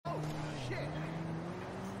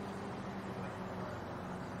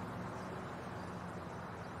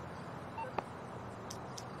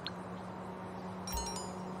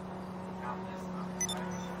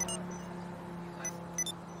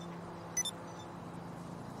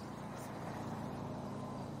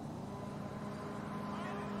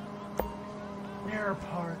Mirror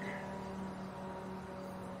Park.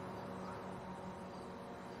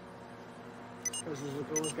 This is the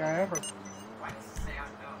coolest guy ever.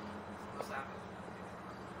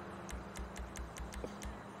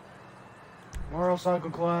 Motorcycle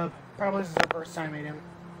Club. Probably this is the first time I meet him.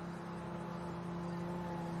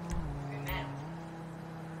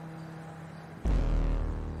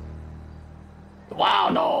 The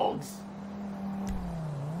Wild Dogs.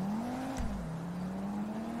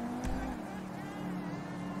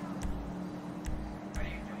 What are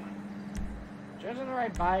you doing? Choosing the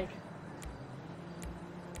right bike.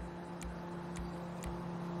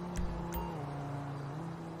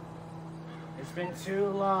 It's been too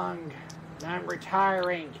long. I'm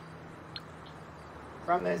retiring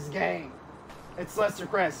from this game. It's Lester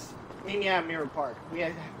Chris. Meet me at Mirror Park. We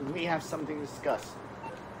have something to discuss.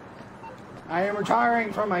 I am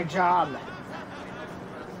retiring from my job.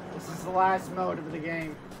 This is the last mode of the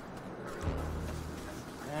game.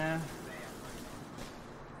 Yeah.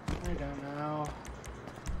 I don't know.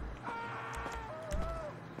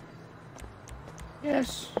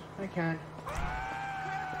 Yes, I can.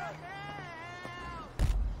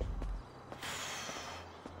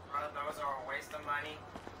 Those are a waste of money.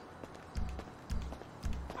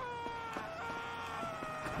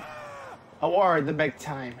 Award the big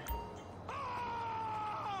time.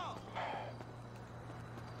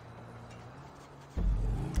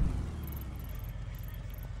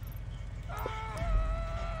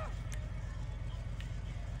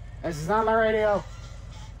 This is not my radio.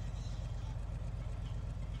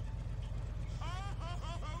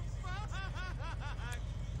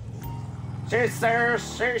 Sisters,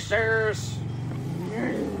 sisters.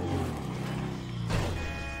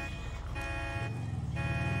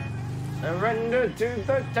 Surrender to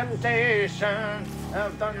the temptation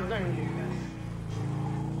of thunder.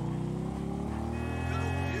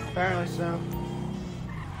 Apparently so.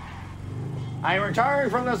 I am retiring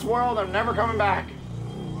from this world. I'm never coming back.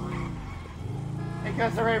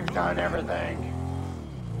 Because I've done everything.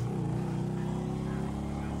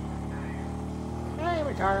 I am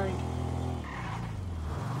retiring.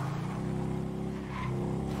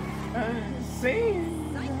 See?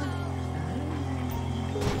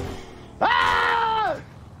 Ah!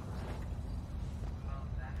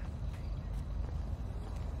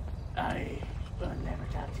 I will never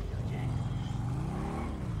talk to you again.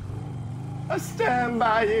 I stand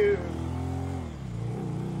by you.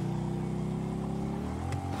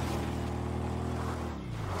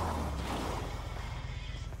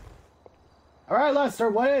 All right, Lester,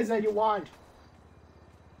 what is it you want?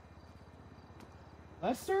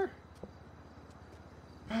 Lester?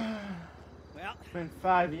 Well, it's been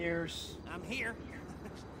 5 years. I'm here.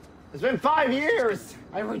 It's been 5 years.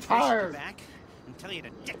 I'm retired. Back and tell you to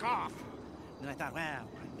dick off. And I thought, well,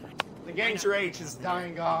 the gangster age is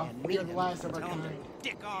dying off. We are the last of our kind.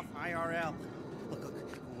 Dick off, IRL. Look,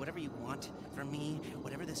 whatever you want from me,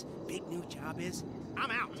 whatever this big new job is,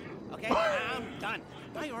 I'm out. Okay, I'm done.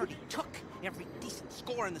 I already took every decent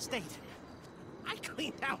score in the state. I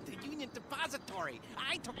cleaned out the Union Depository.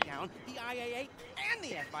 I took down the IAA and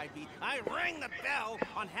the FIB. I rang the bell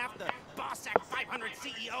on half the Bossack 500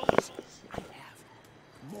 CEOs. I have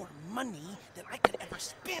more money than I could ever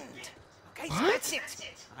spend. Okay, so that's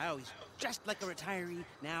it. I always dressed like a retiree.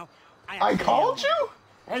 Now I called you?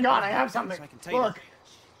 Hang on, I have something. So I can tell Look. You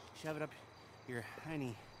shove it up your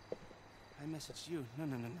honey. I messaged you. No.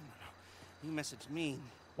 You messaged me.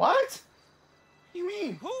 What? You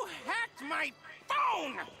mean? Who hacked my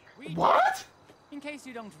phone? What? In case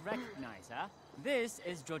you don't recognize her, this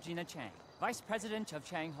is Georgina Chang, Vice President of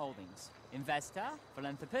Chang Holdings. Investor,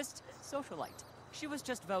 philanthropist, socialite. She was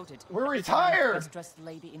just voted. We're retired! Best dressed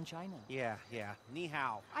lady in China. Yeah. Ni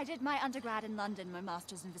hao. I did my undergrad in London, my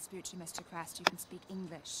master's in Vespucci, Mr. Crest. You can speak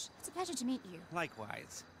English. It's a pleasure to meet you.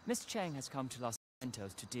 Likewise. Miss Chang has come to Los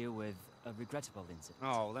Angeles to deal with a regrettable incident.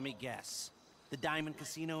 Oh, let me guess. The Diamond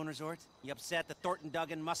Casino and Resort? You upset that Thornton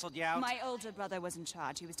Duggan muscled you out? My older brother was in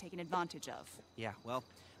charge. He was taken advantage of. Yeah, well,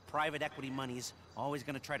 private equity money's always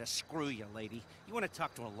gonna try to screw you, lady. You want to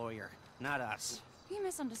talk to a lawyer, not us. You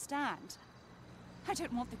misunderstand. I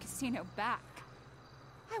don't want the casino back.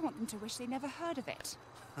 I want them to wish they never heard of it.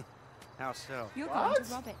 How so? You're going to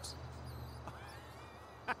rob it.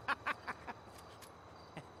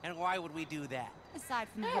 And why would we do that? Aside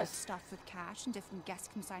from the Yes. work stuff with cash and different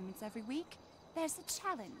guest consignments every week, there's a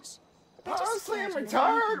challenge. But just Honestly, I'm compared to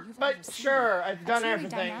anything retired, you've but ever seen. sure, I've A done truly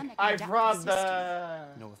everything. dynamic and I've adaptive robbed system. the...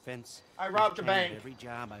 No offense. I robbed a I've bank. Every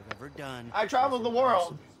job I've ever done. I traveled the was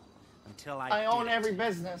world. impossible until I own did it. every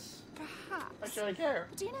business. Why Perhaps. should I care?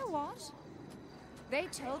 But do you know what? They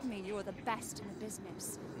told me you were the best in the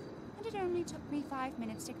business. And it only took me 5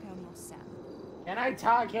 minutes to clone your cell. Can I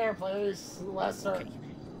talk here, please, Lester? Okay.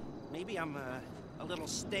 Maybe I'm a little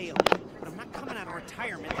stale, but I'm not coming out of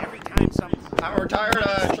retirement every time some... I'm a retired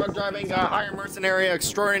truck driving, hire mercenary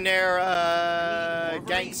extraordinaire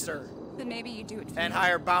gangster Then maybe you do it for and me.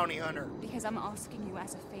 hire bounty hunter. Because I'm asking you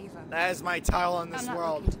as a favor. That is my title in this I'm not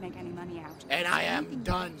world. looking to make any money out of And it. I am Anything you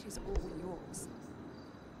done. get is all yours.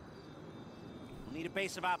 We'll need a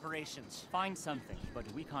base of operations. Find something, but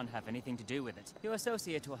we can't have anything to do with it. Your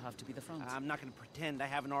associate will have to be the front. I'm not going to pretend I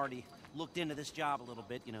haven't already looked into this job a little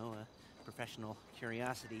bit, you know, professional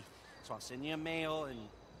curiosity. So I'll send you a mail, and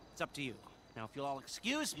it's up to you. Now, if you'll all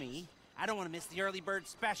excuse me, I don't want to miss the early bird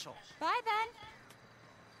special. Bye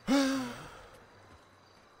then.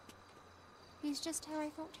 He's just how I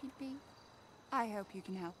thought he'd be. I hope you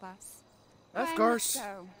can help us. Of When course.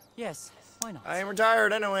 So, Yes, why not? I am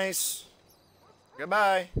retired anyways.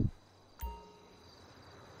 Goodbye.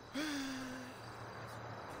 Do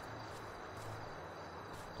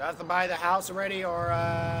I have to buy the house already, or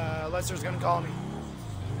Lester's gonna call me?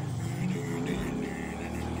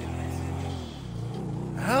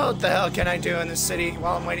 What the hell can I do in this city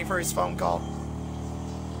while I'm waiting for his phone call?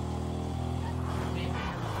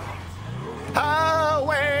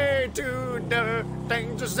 Highway to the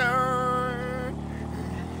danger zone.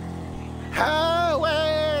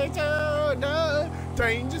 Highway to the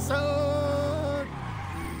danger zone.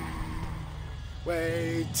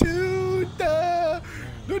 Way to the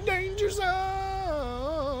danger zone.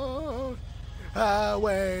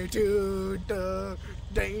 Highway to the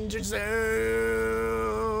danger zone.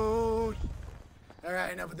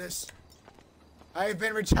 Alright, enough of this. I've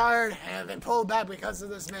been retired and I've been pulled back because of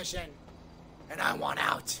this mission. And I want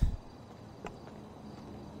out.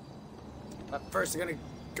 But first, I'm gonna.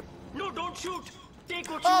 No, don't shoot! Take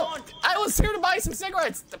what you Oh, want! I was here to buy some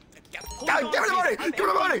cigarettes. God, give me the money! Give me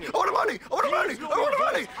the money! I want the money! I want the money! I want the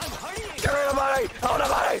money! Give me the money! I want the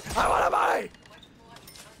money! I want the money!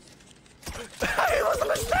 It was a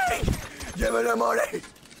mistake! Give me the money!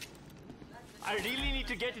 I really need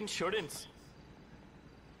to get insurance.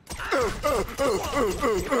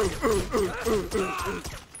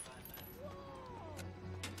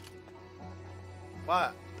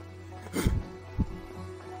 What?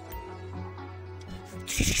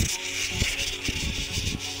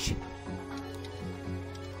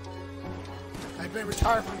 I've been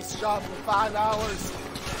retired from this job for 5 hours.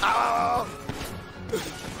 Oh!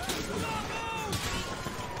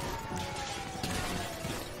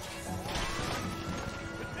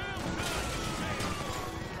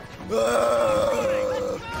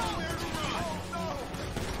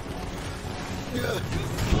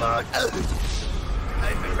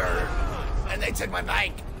 I've been murdered, and they took my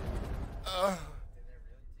bike.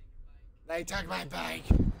 They took my bike.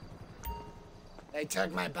 They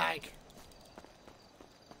took my bike.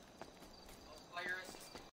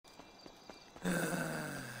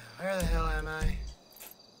 Where the hell am I?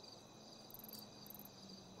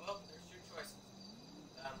 Well, there's two choices.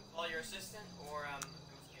 Call your assistant or go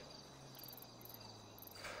steal it.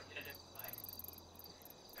 Get a different bike.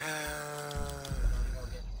 Go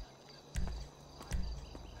get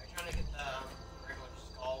Are you trying to get the regular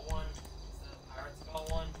skull one instead of the pirate skull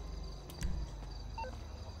one?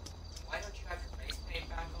 Why don't you have your face paint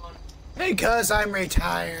back on? Because I'm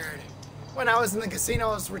retired. When I was in the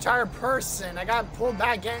casino, I was a retired person. I got pulled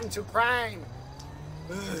back into crime.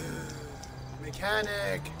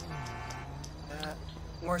 Mechanic.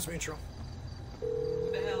 Morse mutual. Who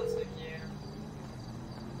the hell is Nicky here?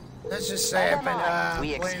 Let's just say I've been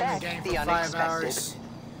We playing the expect game the for 5 unexpected. hours.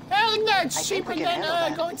 Hey, look, that's I think cheaper we than can handle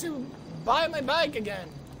that. going to buy my bike again.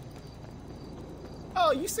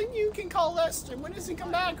 Oh, you said you can call Lester. When does he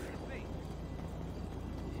come back?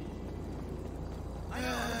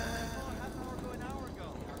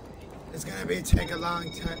 It's gonna take a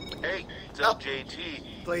long time. Hey, it's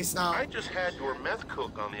LJT. Please no. I just had your meth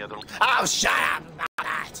cook on the other line. Oh, shut up about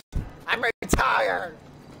that. I'm retired.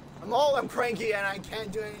 I'm old, I'm cranky, and I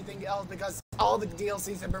can't do anything else because all the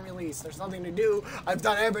DLCs have been released. There's nothing to do. I've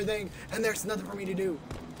done everything, and there's nothing for me to do.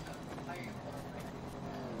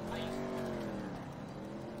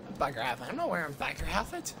 A biker outfit. I'm not wearing a biker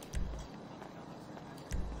outfit.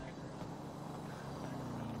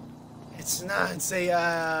 It's not. It's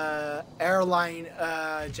a airline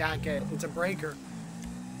jacket. It's a breaker.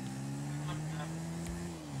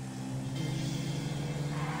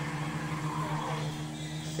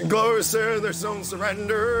 Glorious there, there's no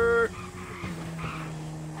surrender.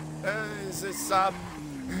 As it stop.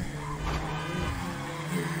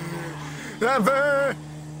 Never.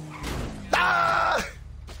 Ah!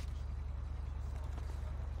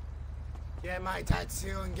 Get my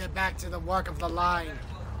tattoo and get back to the work of the line.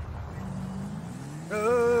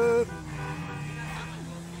 Nope.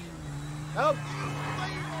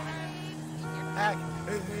 Back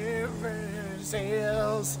in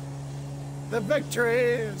sails. The victory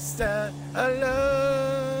is still alone.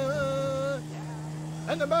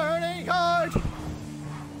 And the burning heart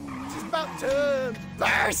is about to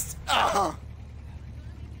burst. Oh.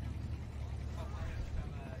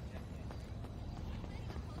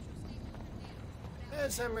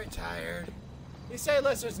 Yes, I'm retired. You say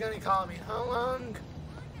Lister's gonna call me. How long?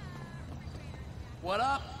 What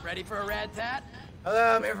up? Ready for a rad tat?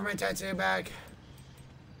 Hello, I'm here for my tattoo bag.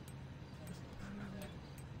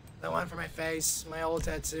 The one for my face, my old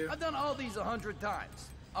tattoo. I've done all these 100 times.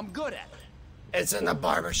 I'm good at it. It's in the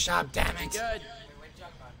barber shop, damn it. Good.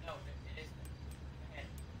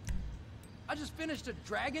 I just finished a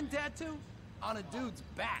dragon tattoo on a dude's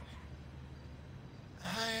back.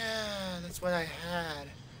 Oh yeah, that's what I had.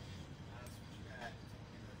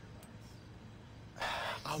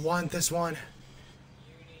 I want this one.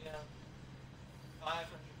 You need 500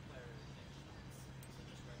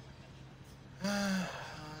 players.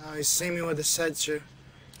 Oh, you see me with the setsu.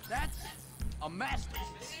 That's a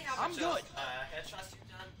masterpiece. I'm good. Headshots you've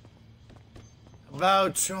done?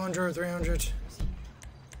 About 200, 300.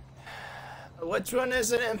 Which one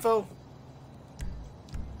is it, info?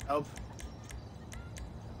 Nope.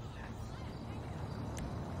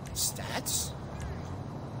 Stats?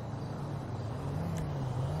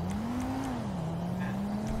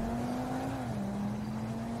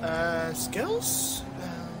 Skills?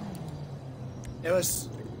 It was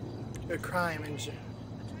a crime and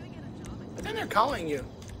but then they're calling you.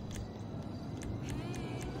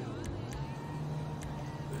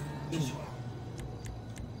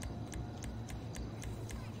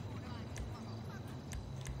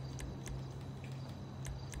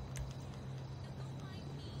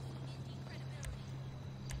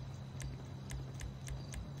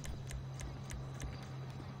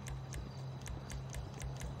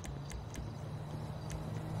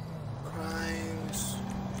 Crimes.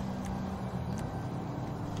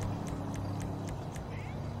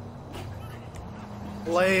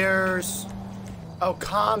 Players. Oh,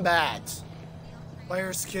 combat.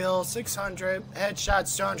 Player skill 600.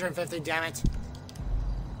 Headshots 250. Damn it.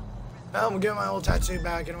 Well, I'm getting my old tattoo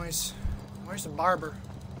back, anyways. Where's the barber?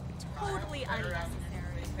 Totally unnecessary.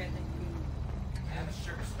 I have a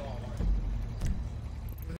sugar skull one.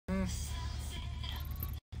 And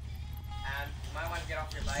you might want to get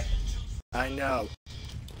off your bike. I know.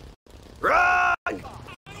 Run!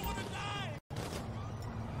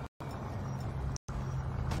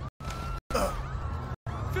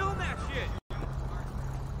 Film that shit!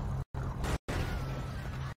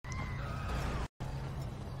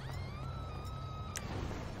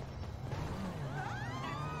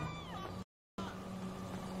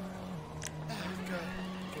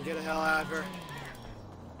 Can get the hell out of her.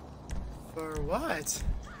 For what?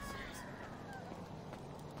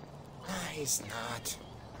 He's not.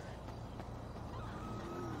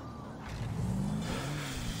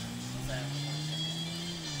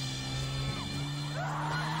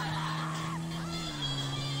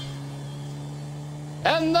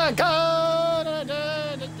 And the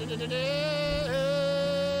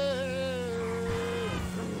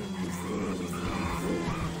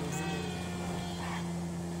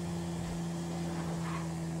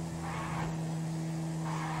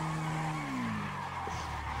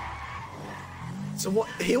So what?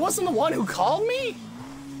 He wasn't the one who called me?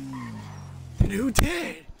 Then who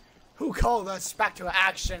did? Who called us back to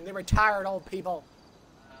action? They were tired old people.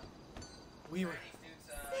 We were.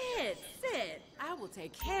 Sit. I will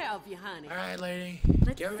take care of you, honey. All right, lady.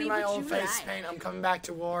 Let's Give me see my what old you face like. paint. I'm coming back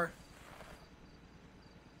to war.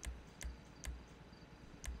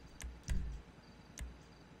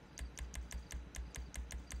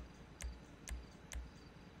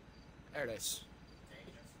 There it is.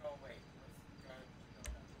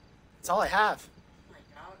 That's all I have. Oh my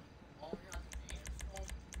god, all we got the dangerous skull?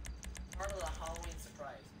 Part of the Halloween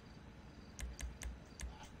surprise.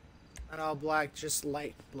 Not all black, just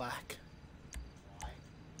light black. Why?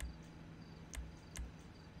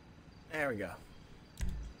 There we go.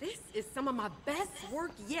 This is some of my best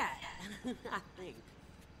work yet, I think.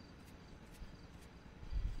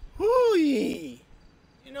 Whoo-yee!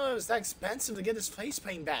 You know it was that expensive to get this face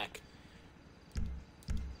paint back.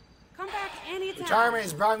 Come back anytime. Retirement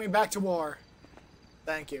has brought me back to war.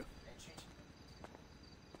 Thank you.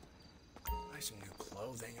 Buy some new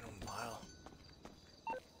clothing in a while.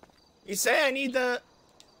 You say I need the...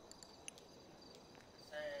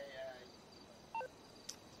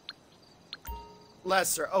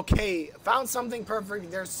 Lesser. Okay, found something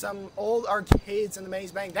perfect. There's some old arcades in the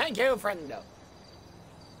maze bank. Thank you, friendo.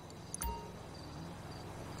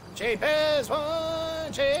 Cheapest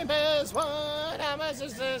one, cheapest one. How much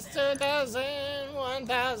is this? $2,000,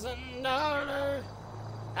 $1,000.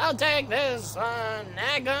 I'll take this one.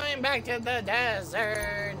 Not going back to the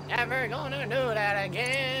desert. Never gonna do that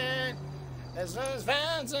again. This one's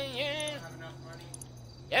fancy, yeah.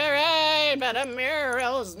 You're right, but a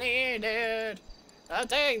mural's needed. I'll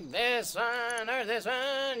take this one or this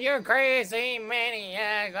one. You're crazy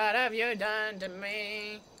maniac. What have you done to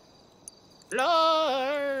me?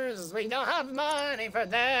 Floors. We don't have money for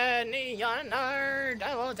that neon art.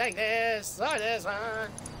 I will take this or this one.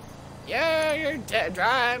 You're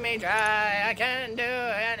drive me dry. I can't do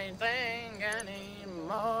anything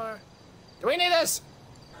anymore. Do we need this?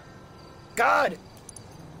 God.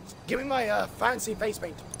 Give me my fancy face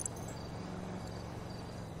paint.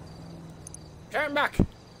 Turn back.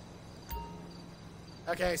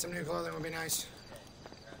 Okay, some new clothing would be nice.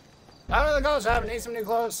 Out of the clothes shop. Need some new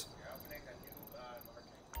clothes.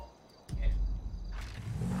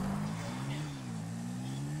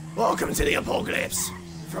 Welcome to the apocalypse.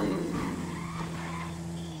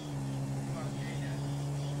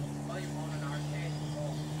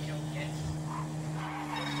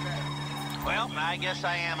 Well, I guess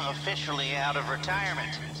I am officially out of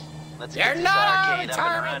retirement. Let's You're get this not arcade up and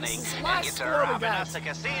retirement. running This is and my get to school we robbing got. us a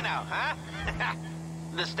casino, huh?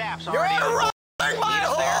 The staff's You're already on board. robbing my Meet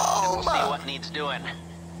us there, and we'll see home. what needs doing.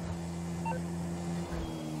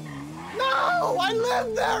 No, I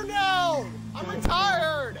live there now. I'm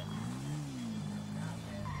retired.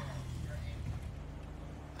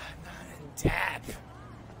 I'm not in debt.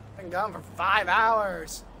 Been gone for 5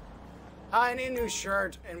 hours. I need a new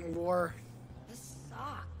shirt and war. This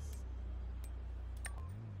sucks.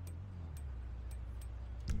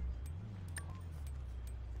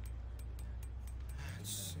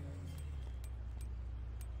 Let's see.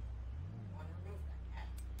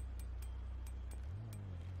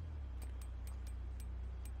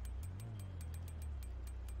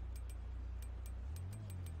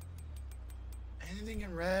 Anything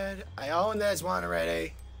in red? I own this one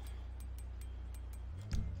already.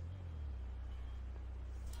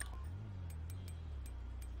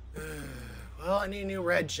 Well, I need a new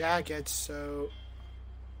red jacket, so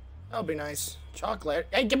that'll be nice. Chocolate.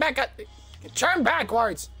 Hey, get back up! Turn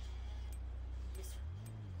backwards!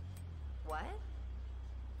 What?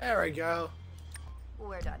 There we go.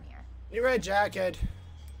 We're done here. New red jacket.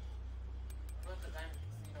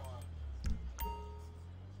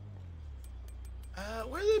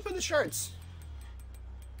 Where do they put the shirts?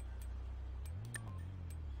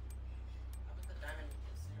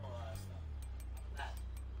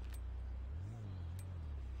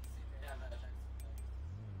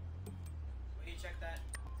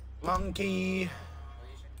 Monkey.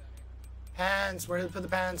 Pants. Where do they put the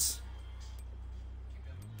pants?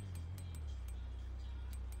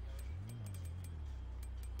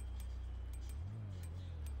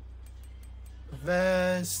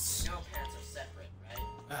 Vests. No, pants are separate,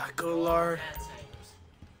 right? Good lord. Pants hangers.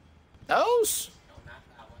 Those? No, not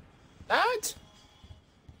that one. That?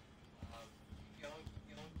 Keep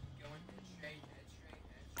going, head straight.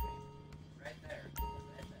 Right there.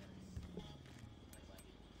 Right there.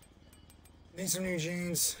 Need some new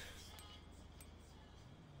jeans.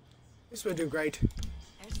 This would do great.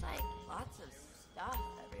 There's like lots of stuff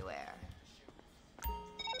everywhere.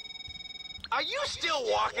 Are you still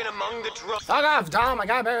walking among the drugs? Fuck off, Tom. I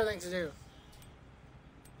got better things to do.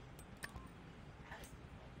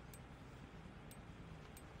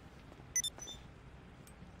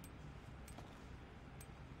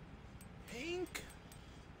 Pink.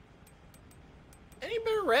 Any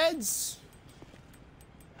better reds?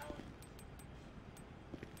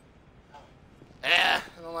 Yeah,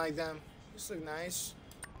 I don't like them. These look nice.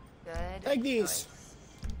 Good. Take these. choice.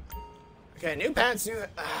 Okay, new pants, new. Forget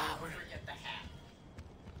the hat.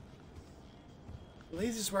 I believe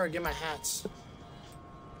this is where I get my hats.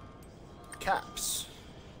 Caps.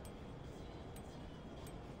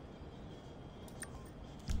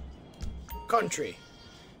 Country.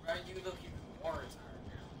 Right, you look even more retired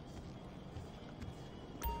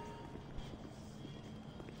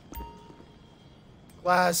now.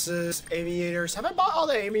 Glasses, aviators. Have I bought all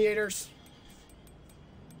the aviators?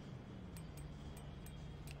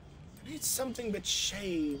 I need something but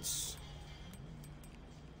shades.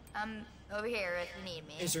 Over here if you need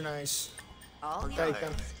me. These are nice. All Take yours.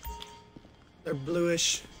 them. They're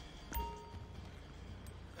bluish.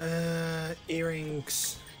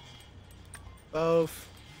 Earrings. Both.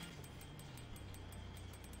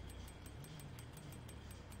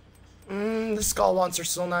 The skull ones are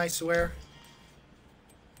so nice to wear.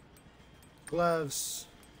 Gloves.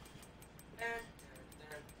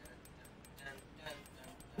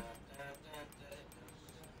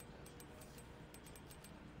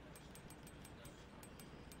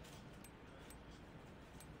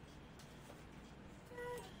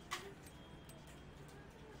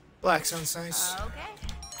 Black sounds nice. Okay.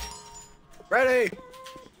 Ready!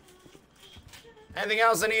 Anything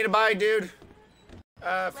else I need to buy, dude?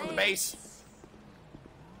 For the base?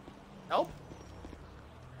 Nope.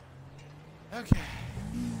 Okay.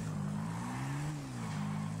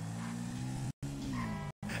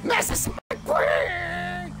 Mississippi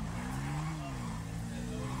Queen!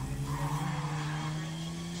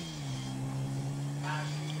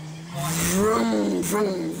 Vroom,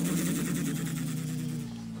 vroom.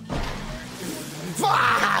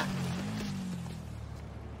 Ah!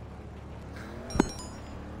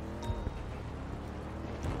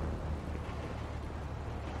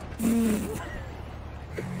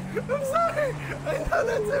 I'm sorry. I know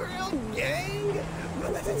that's a real gang,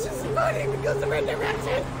 but it's just funny because of our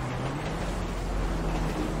direction.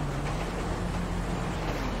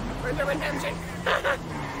 For the redemption.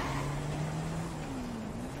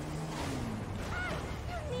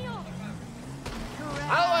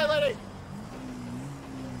 Hello, my lady.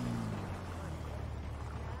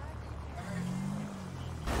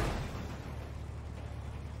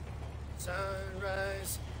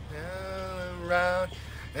 Sunrise down around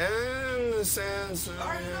and the sands.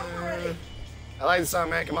 I like the song,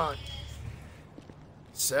 man. Come on.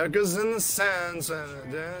 Circles in the sands. Dun,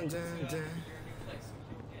 dun, dun.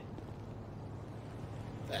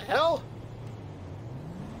 The hell?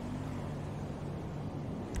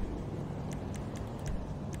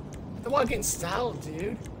 The walking style,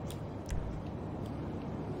 dude.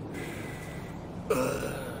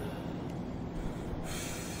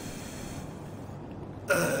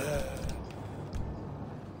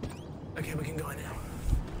 Okay, we can go now.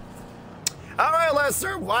 All right,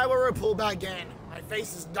 Lester. Why were we pulled back in? My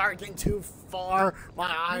face is darkened too far.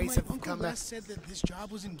 My eyes have Uncle come back. Les said that this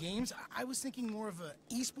job was in games. I was thinking more of a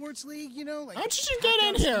esports league, you know, like How did you get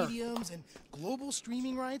in here? stadiums and global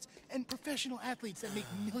streaming rights and professional athletes that make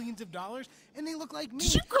millions of dollars, and they look like me.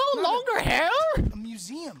 Did you grow Not longer hair? A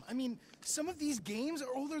museum. I mean, some of these games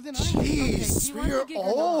are older than I am. Jeez, we're There's a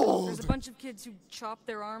old. bunch of kids who chopped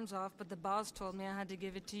their arms off, but the boss told me I had to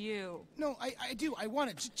give it to you. No, I do. I want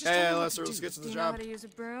it. Just Hey, tell me what Lester, to let's do. get to Do the you know how job. to use a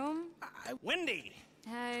broom? Wendy!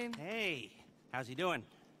 Hey. Hey, how's he doing?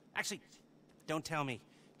 Actually, don't tell me.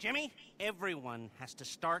 Jimmy, everyone has to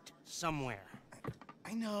start somewhere.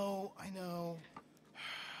 I know.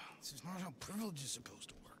 This is not how privilege is supposed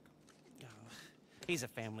to work. Oh, he's a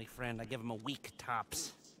family friend. I give him a week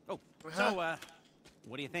tops. Oh, Uh-huh. so,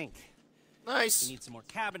 what do you think? Nice. We need some more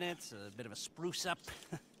cabinets, a bit of a spruce up.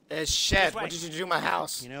 Shit. This way. What did you do to my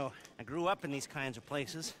house? You know, I grew up in these kinds of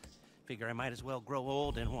places. Figure I might as well grow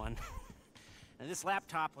old in one. And this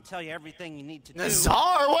laptop will tell you everything you need to do.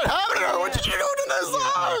 Nazar? What happened to her? What did you do to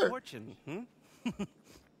Nazar? Fortune, What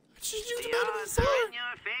did you do to The my odds Nazar? are in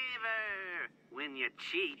your favor when you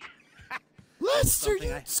cheat. Lester, Something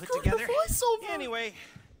you I put screwed the together. voiceover. Anyway,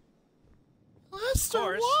 Lester, of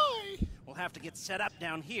course, why? we'll have to get set up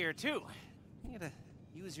down here, too. You gotta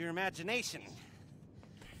use your imagination.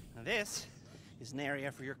 Now, this is an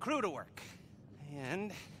area for your crew to work.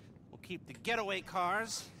 And we'll keep the getaway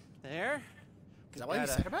cars there. Is that what you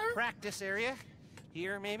said about her? Practice area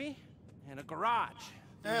here, maybe, and a garage.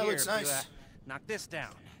 Yeah, it here looks to, nice. knock this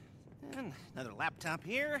down. And another laptop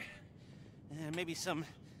here. And maybe some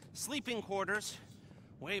sleeping quarters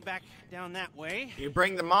way back down that way. You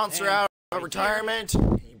bring the monster And out of right retirement,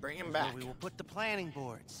 you bring him Where back. we will put the planning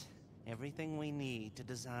boards. Everything we need to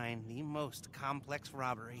design the most complex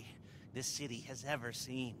robbery this city has ever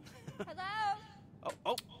seen. Hello?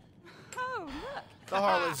 Oh. Oh, look. The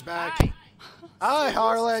harlot's back. Hi. Hi,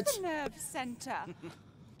 harlot. This is the nerve center.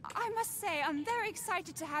 I must say, I'm very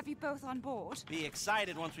excited to have you both on board. Be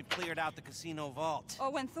excited once we've cleared out the casino vault.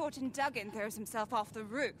 Or when Thornton Duggan throws himself off the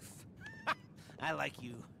roof. I like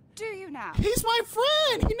you. Do you now? He's my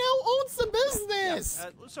friend. He now owns the business.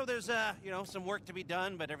 So there's, some work to be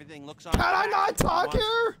done, but everything looks on Can I track. not talk Once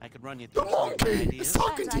here? I could run you The through some of my monkey ideas. is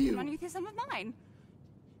talking And to I you. can run you through some of mine.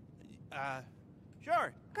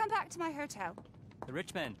 Sure. Come back to my hotel. The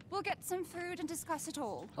rich man. We'll get some food and discuss it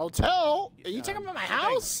all. Hotel? Are you taking me to my Okay,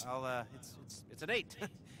 house? I'll, it's a date.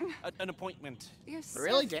 An appointment. You're so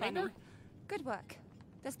Really, funny. Jennifer? Good work.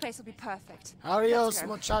 This place will be perfect. Adios, Let's go.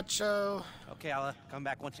 muchacho. Okay, I'll come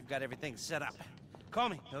back once you've got everything set up. Call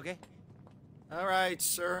me, okay? All right,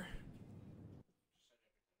 sir.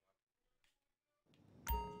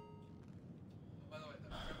 By the way, the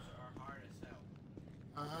trips are hard as hell.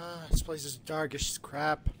 This place is dark as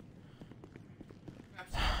crap.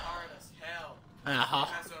 Trips are hard as hell. Uh-huh.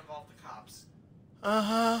 It has to involve the cops.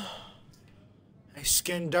 My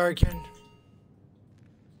skin darkened.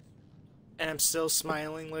 And I'm still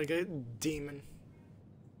smiling like a demon.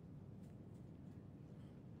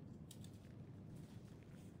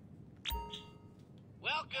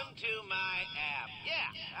 Welcome to my app. Yeah,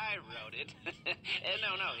 I wrote it. No,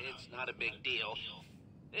 it's not a big deal.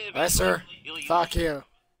 Yes, sir. Fuck you.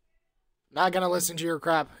 Not gonna listen to your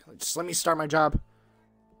crap. Just let me start my job.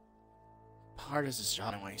 How hard is this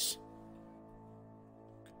job anyways?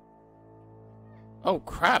 Oh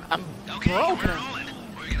crap, I'm broken. We're rolling.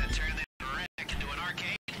 We're gonna turn that wreck into an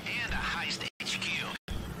arcade and a heist HQ.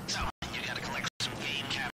 So, you gotta collect some game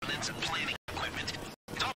cabinets and planning equipment.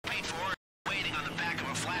 It's all paid for, waiting on the back of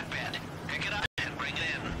a flatbed. Pick it up and bring it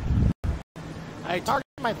in. I target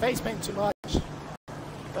my face paint too much.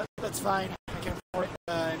 But that's fine. I can afford it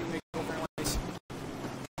anyway. Anyways.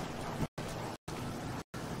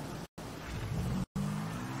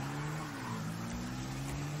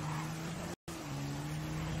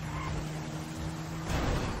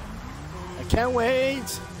 I can't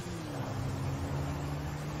wait.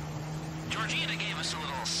 Georgina gave us a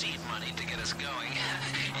little seed money to get us going.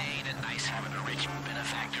 Ain't it nice having a rich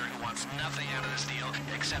benefactor who wants nothing out of this deal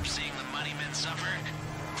except seeing the money men suffer?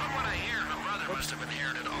 From what I hear, her brother must have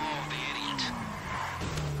inherited all of the idiot.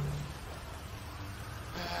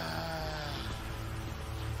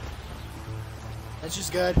 That's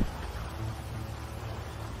just good.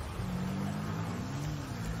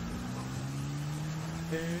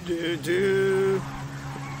 Do.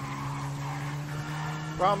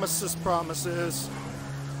 Promises, promises.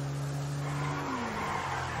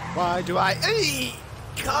 Why do I? Hey!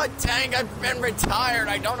 God dang, I've been retired.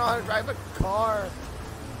 I don't know how to drive a car.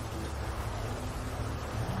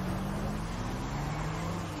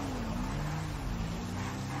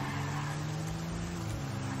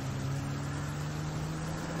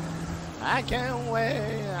 I can't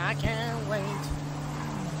wait. I can't wait.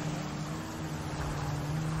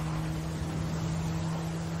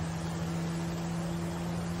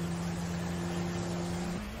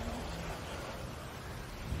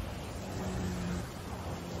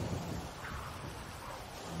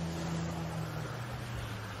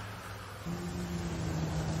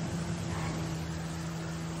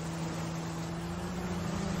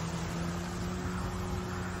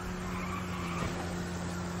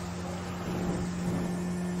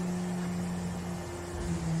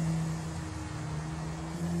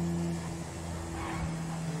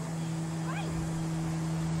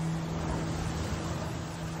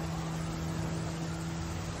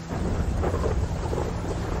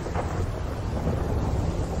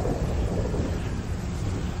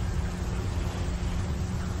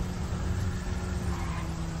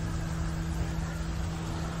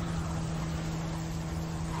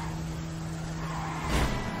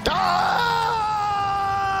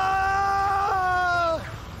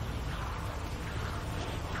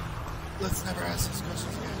 Let's never ask these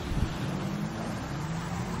questions again.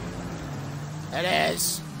 It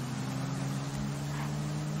is.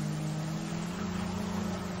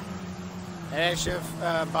 I should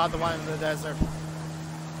have bought the one in the desert.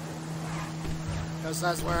 Because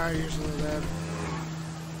that's where I usually live.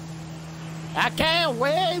 I can't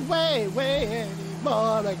wait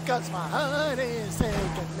anymore because my honey is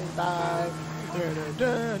taking me by.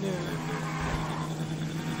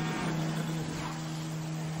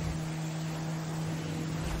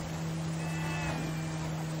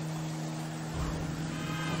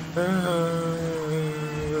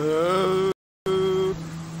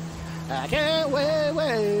 I can't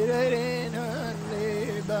wait in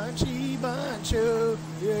honey bunch of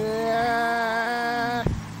yeah.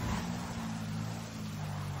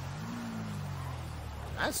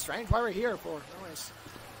 That's strange. Why we're here for? Anyways.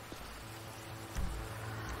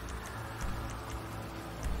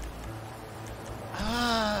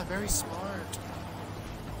 Ah, very smart.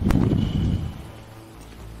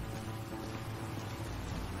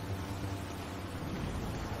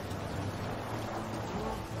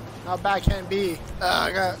 How bad can it be?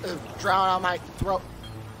 I got drown on my throat.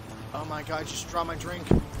 Oh my god, just draw my drink.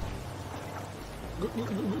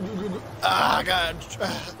 I got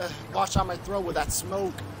wash out my throat with that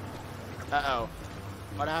smoke. Uh-oh.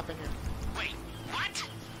 What happened here? Wait, what?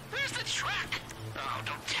 Where's the truck? Oh,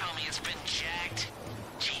 don't tell me it's been jacked.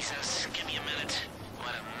 Jesus, give me a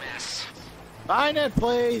Find it,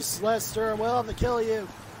 please, Lester. We'll have to kill you.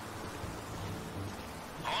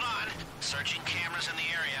 Hold on. Searching cameras in the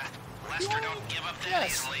area. Lester don't give up that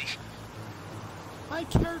easily. My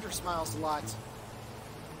character smiles a lot.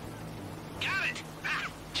 Got it! Ah,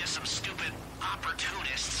 just some stupid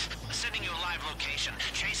opportunists. Sending you a live location.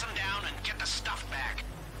 Chase them down and get the stuff back.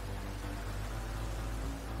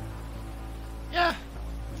 Yeah,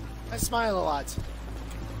 I smile a lot.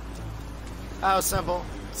 How simple.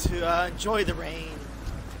 To enjoy the rain.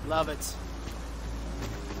 Love it.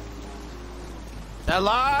 At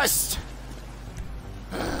last!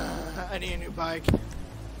 I need a new bike.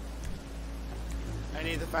 I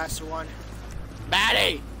need the faster one.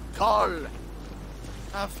 Maddie! Call!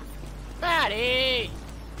 Maddie!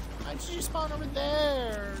 Why did you spawn over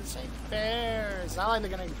there? This ain't fair. It's not like they're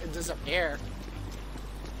gonna disappear.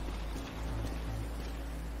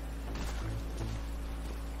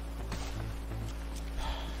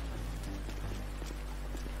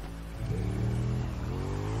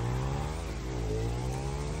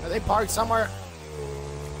 Are they parked somewhere?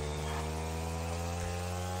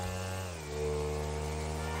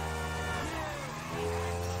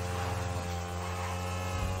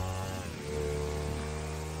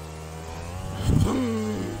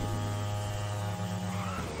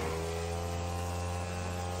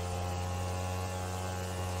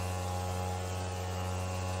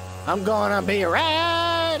 I'm gonna be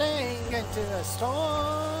riding into a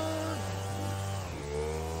storm.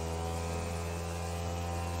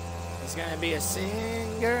 It's gonna be a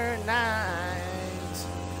singer night.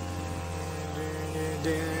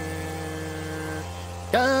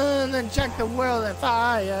 Gonna check the world on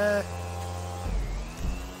fire.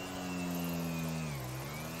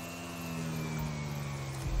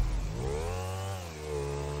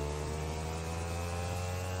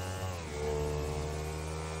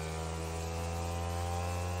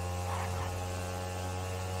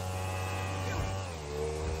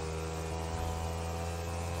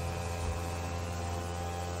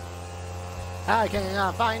 I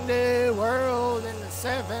cannot find the world in the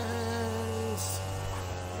sevens.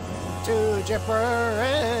 Too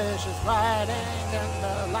gibberish is riding in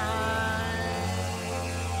the line.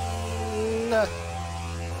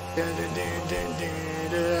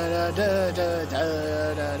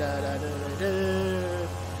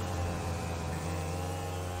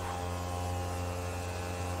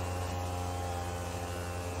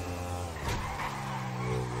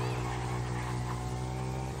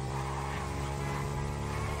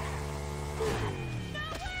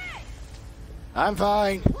 I'm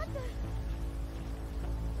fine.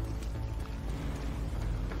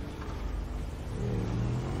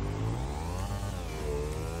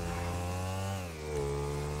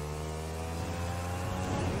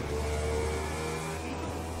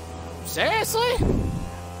 Seriously?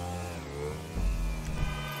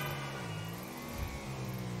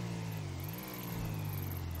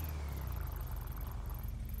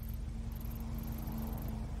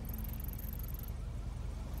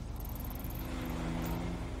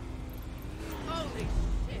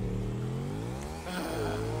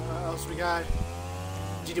 What else we got?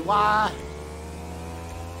 GDY.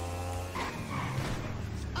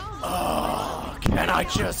 Oh, can I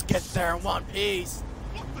just get there in one piece?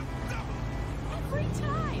 Every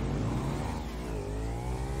time.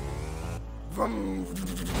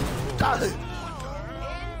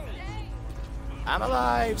 I'm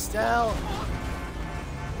alive still.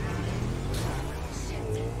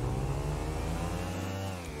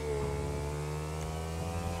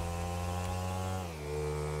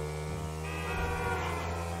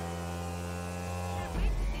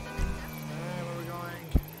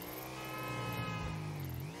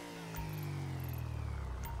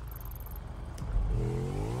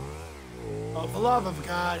 Oh, for the love of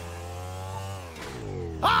God.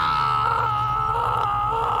 Ah!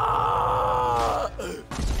 Can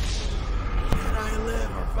I live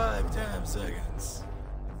for 5 damn seconds?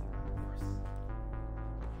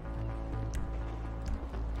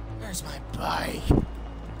 Where's my bike?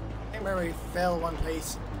 I remember we fell one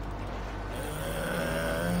place.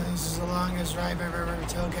 This is the longest drive I've ever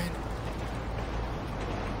taken.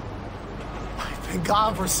 I've been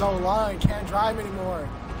gone for so long, I can't drive anymore.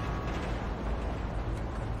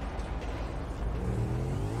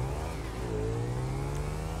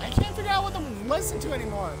 I can't figure out what to listen to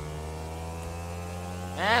anymore.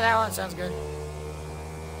 That one sounds good.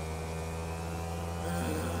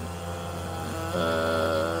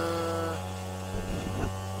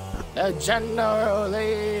 The General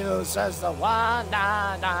Leo says the one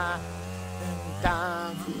da da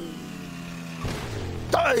da.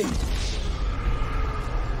 Die!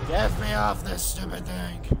 Get me off this stupid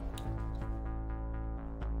thing.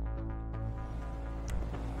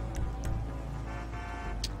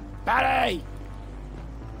 Patty!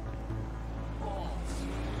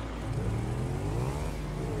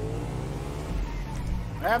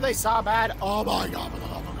 Have they saw bad? Oh my god,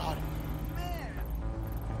 oh my god.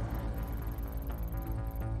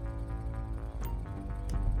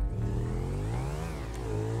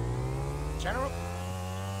 General?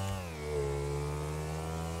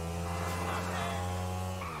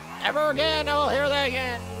 Ever again, I will hear that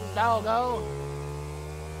again. That'll go.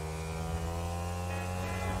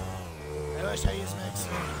 I wish I used Mix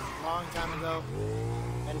a long time ago.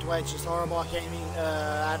 And Twitch is horrible. I can't even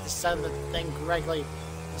I have to set the thing correctly.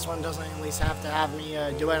 This one doesn't at least have to have me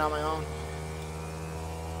do it on my own.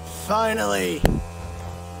 Finally!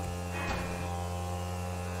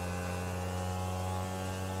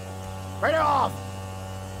 Right off!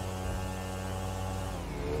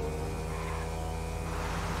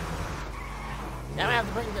 Now I have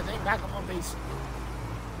to bring the thing back in one piece.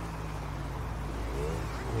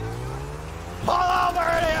 Pull over,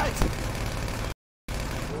 idiot!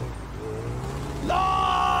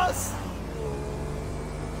 Laws!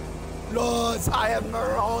 Laws, I have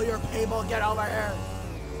murdered all your people. Get over here.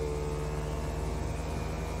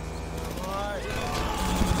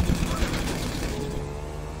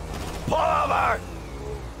 Pull over! I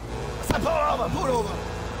said pull over, pull over.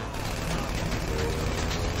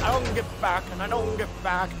 I don't get back, and I don't get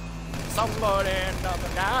back. Somebody end up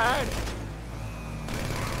and died.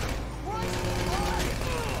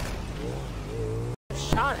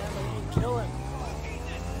 Shot him, but he didn't kill him.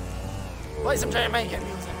 Play some Jamaican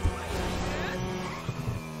music.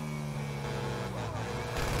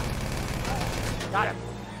 Got him.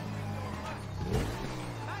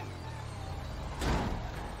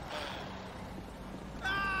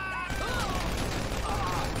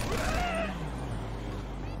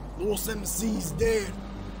 Los MC's dead.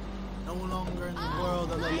 No longer in the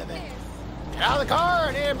world of the living. Get out of the car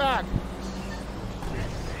and get back.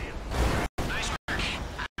 Nice work.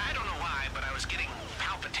 I don't know why, but I was getting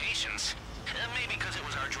palpitations. Maybe because it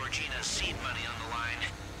was our Georgina's seed money on the line.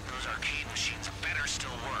 Those arcade machines better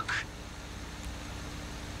still work.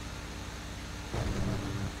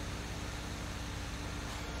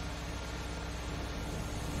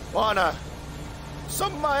 Wanna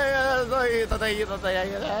somebody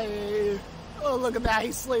oh, look at that,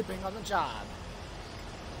 he's sleeping on the job.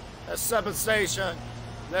 A substation.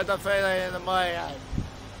 Let the fella in the mud.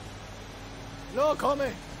 No, call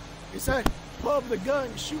me. He said, pull up the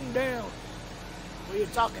gun, shoot him down. What are you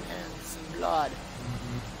talking, hands and blood?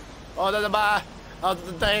 Oh, the bye. Oh,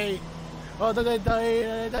 the day. Oh, the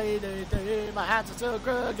day. My hands are so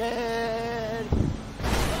crooked.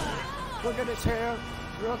 Look at his hair.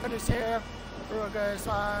 Look at his hair. Look at his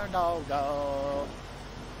doggo.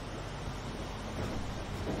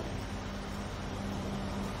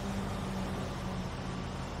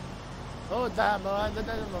 Oh, damn, my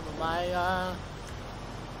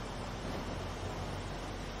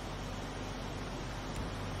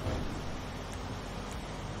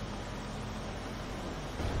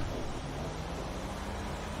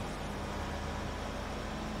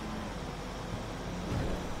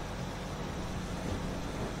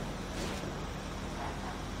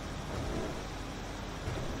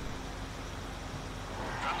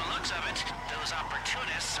Of it, those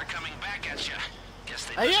opportunists are coming back at you. Guess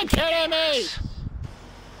they are you kidding me?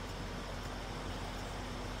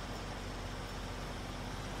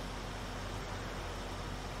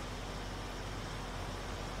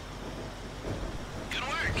 Good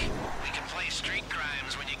work. We can play Street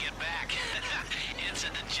Crimes when you get back. It's a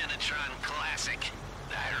Degenitron classic.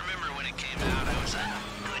 I remember when it came out, I was a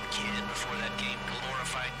good kid before that game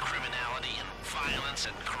glorified criminality and violence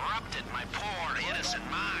and corrupted my poor, innocent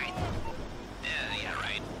mind. Yeah,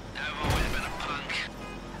 right. I've always been a punk.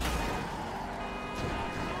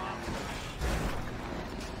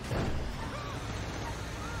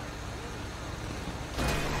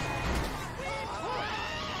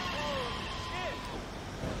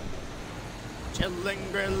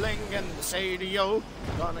 Chilling, grilling in the radio.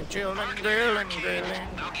 Gonna chilling, grilling, grilling.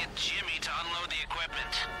 I'll get Jimmy to unload the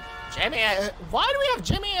equipment. Jimmy, why do we have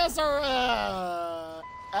Jimmy as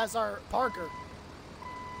our Parker?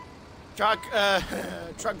 Truck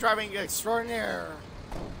driving extraordinaire.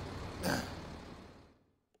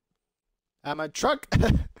 I'm a truck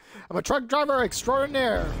driver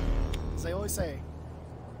extraordinaire, as they always say.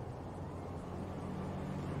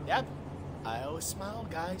 Yep, I always smile,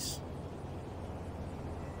 guys.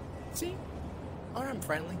 See? Or I'm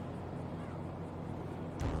friendly.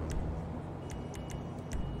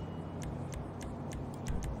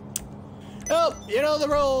 Oh, you know the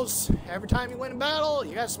rules. Every time you win a battle,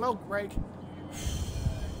 you got a smoke break.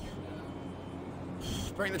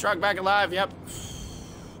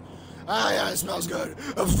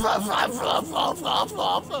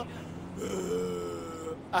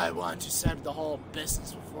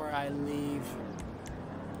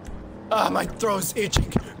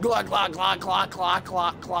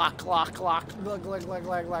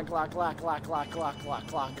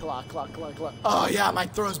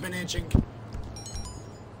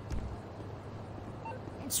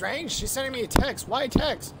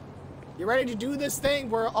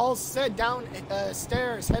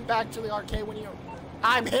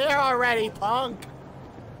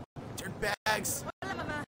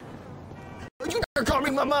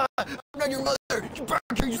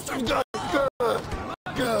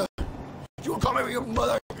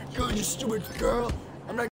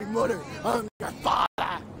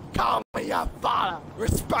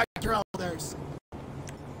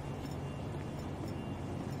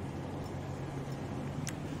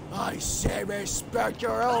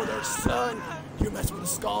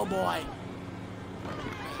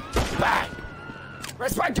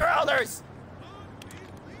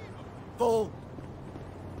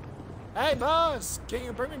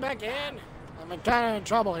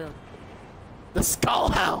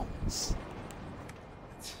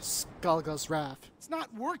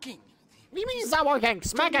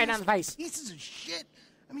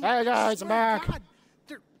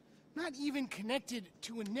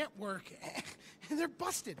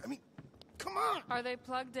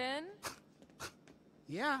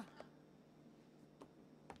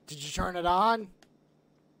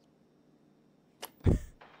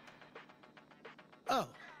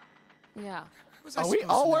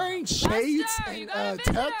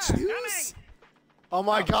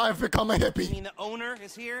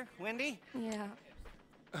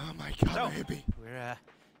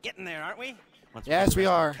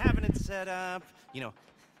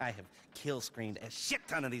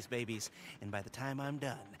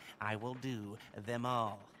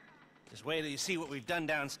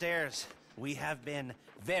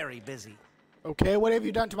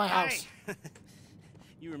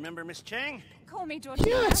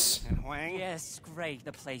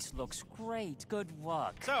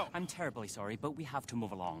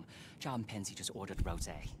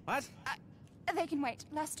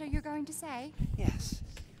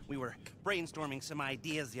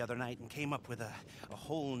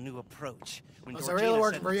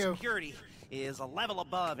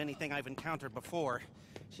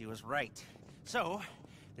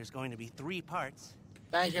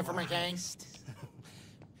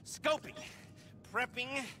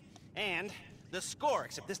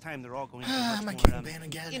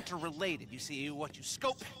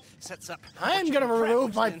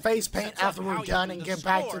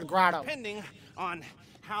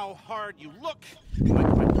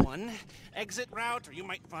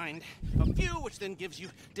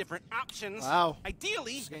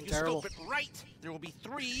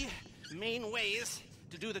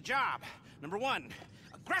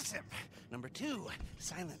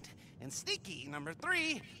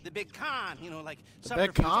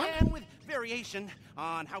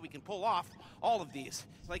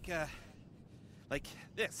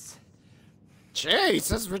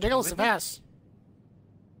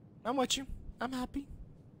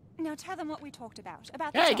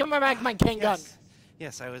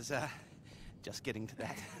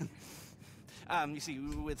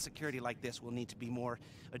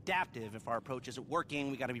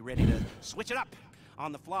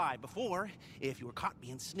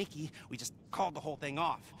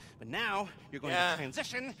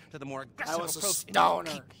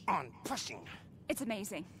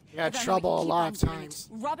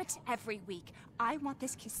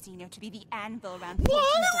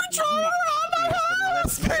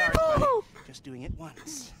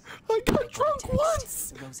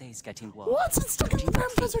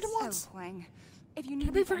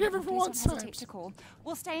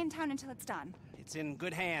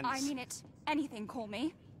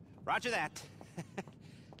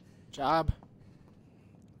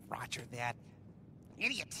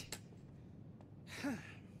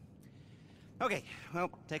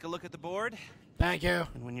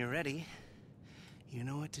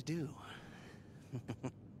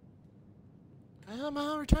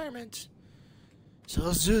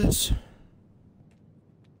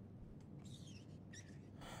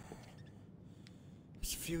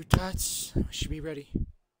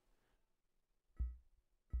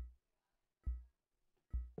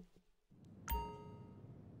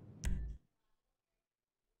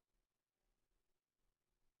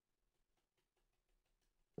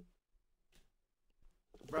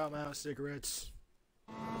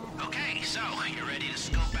 Okay, so you're ready to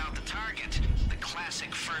scope out the target. The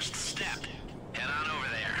classic first step. Head on over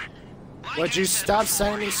there. Would you stop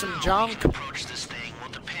sending me some junk? Approach this thing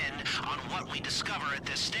will depend on what we discover at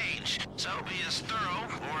this stage. So be as thorough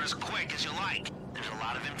or as quick as you like. There's a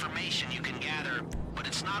lot of information you can gather, but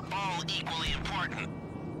it's not all equally important.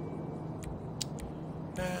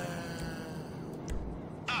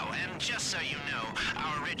 Oh, and just so you know,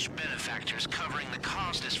 our rich benefactor's covering the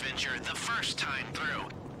cost of this venture the first time through.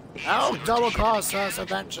 I'll double cost us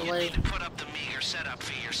eventually. You need to put up the meager setup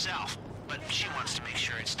fee yourself, but she wants to make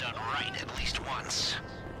sure it's done right at least once.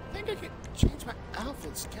 I think I can change my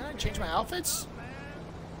outfits. Can I change my outfits?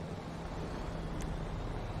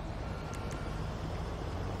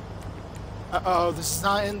 Uh-oh, this is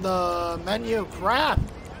not in the menu. Crap!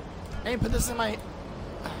 I didn't put this in my...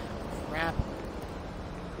 Crap.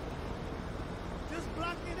 Just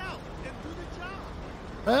block it out and do the job.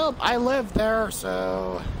 Well, I live there,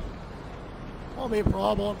 so... won't be a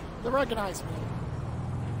problem. They recognize me.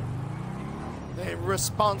 They're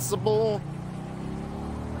responsible.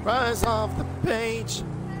 Rise off the page.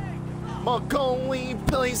 Marconi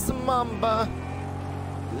plays the mamba.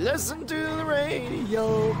 Listen to the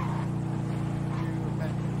radio.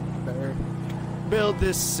 Build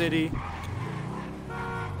this city.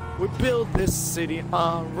 We build this city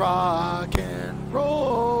on rock and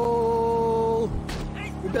roll.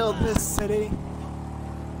 We build this city.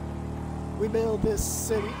 We build this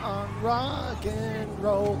city on rock and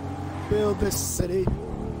roll. Build this city.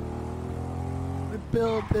 We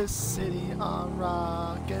build this city on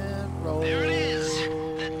rock and roll. There it is.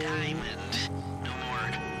 The diamond. No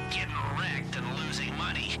more getting wrecked and losing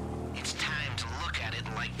money. It's time to look at it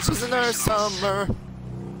like This is another summer.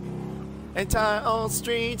 Entire old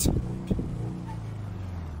street.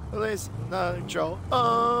 There's another Joe.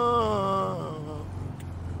 Oh.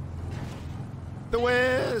 The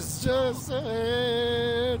wind's just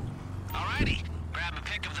ahead. Alrighty. Grab a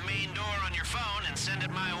pic of the main door on your phone and send it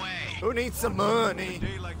my way. Who needs some money?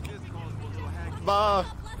 Bah.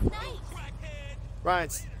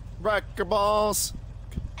 Right. Wrecker balls.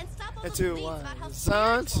 And to one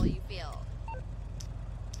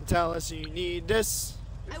tell us you need this.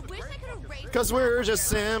 I wish I could erase. Cause we're just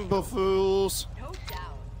simple fools. No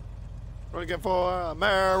doubt. Looking for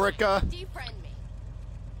America. Defriend me.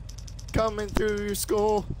 Coming through your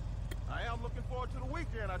school. I am looking forward to the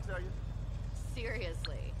weekend, I tell you.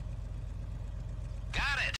 Seriously.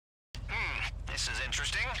 Got it. This is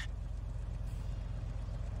interesting.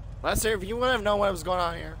 Lester, if you would have known what was going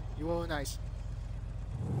on here, you would have been nice.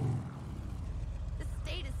 The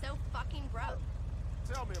state is so fucking broke.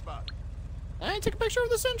 Tell me about it. I didn't take a picture of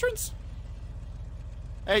this entrance.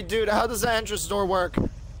 Hey, dude, how does the entrance door work?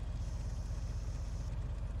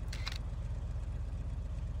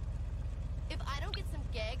 If I don't get some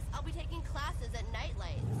gigs, I'll be taking classes at night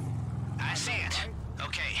lights. I see it.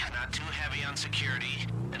 Okay, not too heavy on security.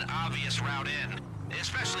 An obvious route in.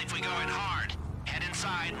 Especially if we go in hard. Head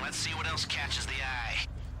inside and let's see what else catches the eye.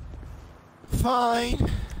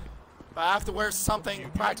 Fine. But I have to wear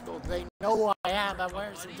something practical. They know who I am. I'm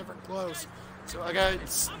wearing some different clothes. So I gotta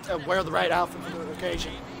wear the right outfit for the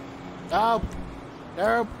occasion. Nope.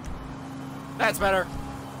 Nope. That's better.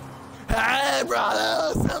 Hey,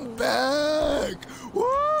 brothers! I'm back!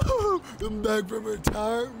 Woo! I'm back from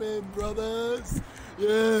retirement, brothers!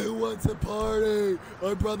 Yeah, who wants a party?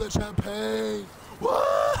 I brought the champagne! Woo!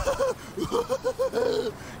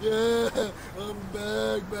 Yeah, I'm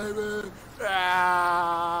back, baby!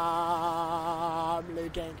 Ah, I'm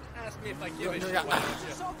leaking. Ask me if I give a shit.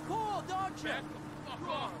 So cool, don't you? Fuck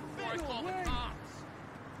off before I call the cops.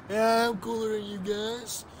 Yeah, I'm cooler than you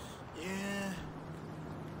guys. Yeah.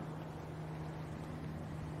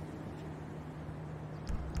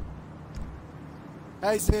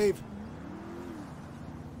 Hey, Steve.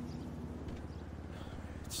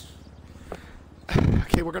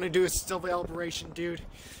 Okay, we're gonna do a stealth operation, dude.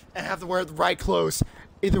 And I have to wear the right clothes.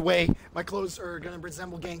 Either way, my clothes are gonna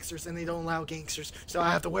resemble gangsters, and they don't allow gangsters. So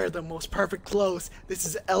I have to wear the most perfect clothes. This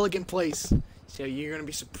is an elegant place. So you're gonna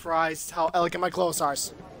be surprised how elegant my clothes are.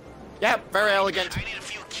 Yep, very elegant. I need a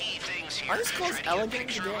few key things here. Are these clothes elegant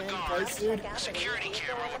to get in place, dude? Security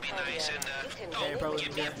camera would be nice and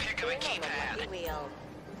give me a pic of a keypad.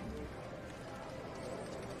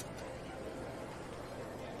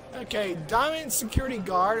 Okay, diamond security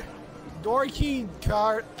guard. Door key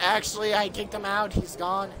guard. Actually, I kicked him out. He's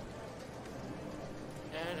gone.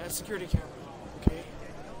 And a security camera. Okay.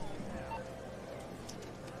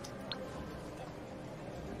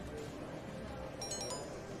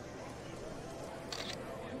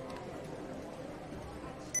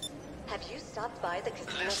 Have you stopped by the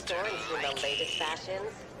casino store and seen the latest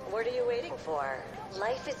fashions? What are you waiting for?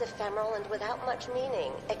 Life is ephemeral and without much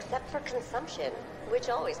meaning, except for consumption, which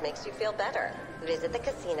always makes you feel better. Visit the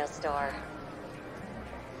casino store.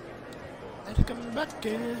 I'd come back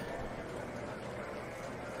here.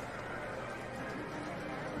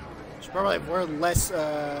 Should probably wear less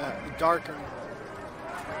darker.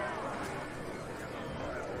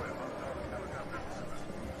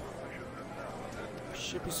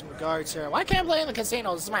 Should be some guards here. Why can't I play in the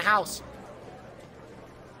casino? This is my house.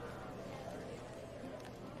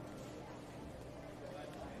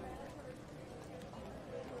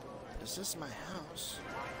 Is this my house?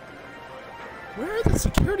 Where are the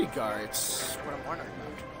security guards? What I'm wondering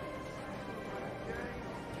about.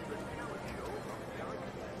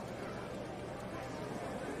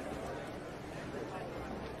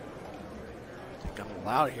 I think I'm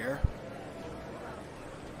allowed here.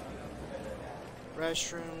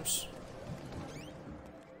 Restrooms.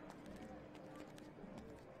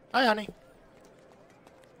 Hi, honey.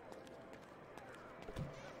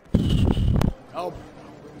 Oh.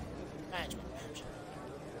 Management.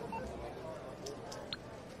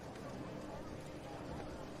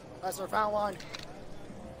 Lester found one.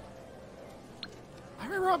 Why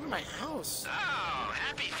are we robbing my house? Oh,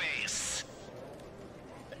 happy face.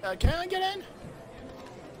 Can I get in?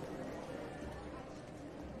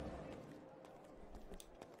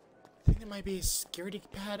 I think there might be a security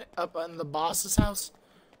pad up on the boss's house.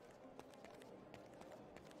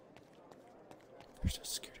 There's a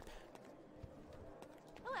security pad.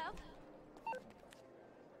 Hello.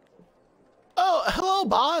 Oh, hello,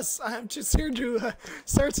 boss. I'm just here to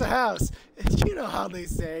search the house. You know how they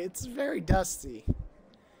say, it's very dusty.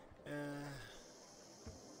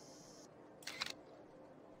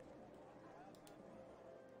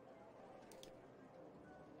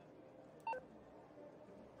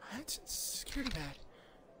 What? Security pad.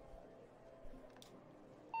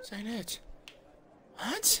 This ain't it.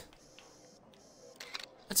 What?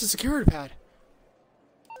 That's a security pad.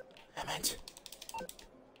 Damn it.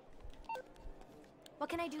 What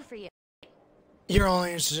can I do for you? You're only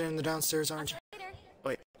interested in the downstairs, aren't you?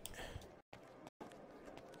 Wait.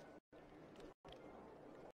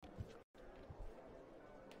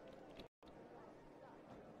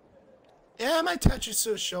 Yeah, my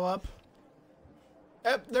Tetris show up.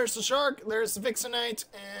 Yep, there's the shark, there's the vixenite,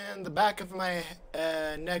 and the back of my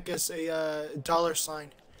neck is a dollar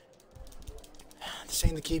sign. This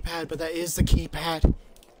ain't the keypad, but that is the keypad.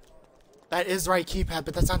 That is the right keypad,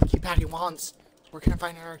 but that's not the keypad he wants. Where can I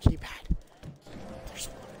find another keypad? There's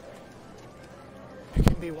one. There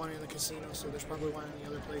can be one in the casino, so there's probably one in the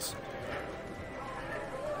other place.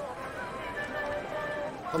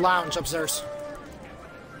 The lounge upstairs.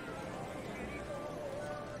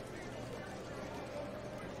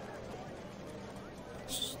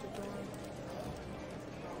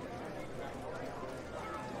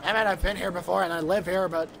 I mean, I've been here before and I live here,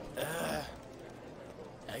 but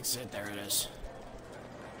exit, there it is.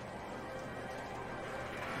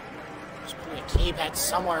 There's probably a keypad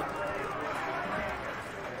somewhere.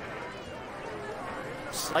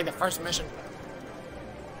 It's like the first mission.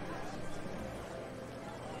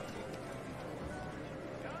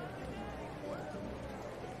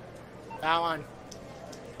 That one.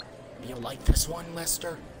 You like this one,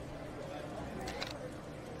 Lester?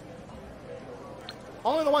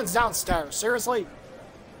 Only the ones downstairs, seriously?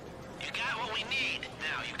 You got what we need.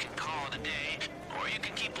 Now you can call it a day, or you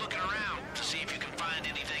can keep looking around to see if you can find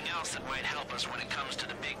anything else that might help us when it comes to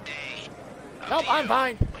the big day. Nope, I'm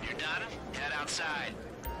fine. When you're done, head outside.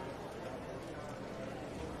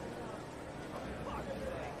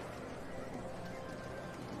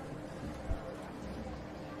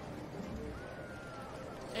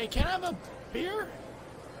 Hey, can I have a beer?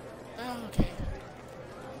 Oh, okay.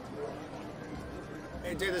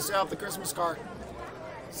 Hey, dude, this is off the Christmas card.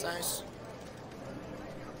 It's nice.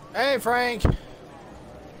 Hey, Frank.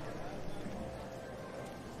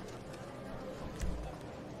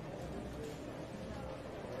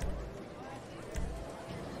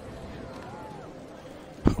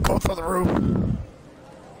 Go through the room.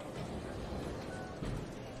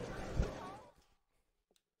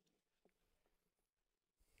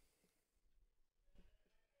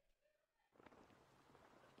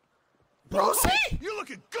 Rosie! You're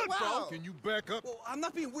looking good, bro. Can you back up? Well, I'm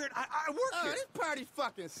not being weird. I work here. This party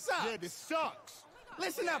fucking sucks. Yeah, this sucks.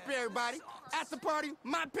 Listen up, everybody. At the party,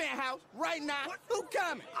 my penthouse, right now. What? Who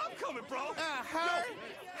coming? I'm coming, bro. Her.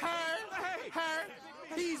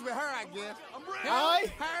 He's with her, I guess. I'm ready. Hi.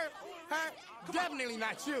 Her. Definitely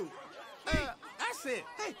not you. That's it.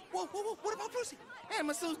 Hey, whoa, what about Brucey? Hey,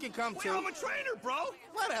 masseuse can come too. I'm a trainer, bro.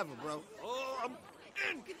 Whatever, bro. Oh, I'm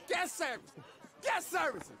in. Guest service. Guest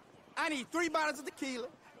services. I need 3 bottles of tequila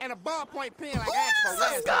and a ballpoint pen like I asked for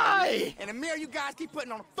last guy? time. And the mirror you guys keep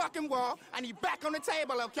putting on the fucking wall, I need back on the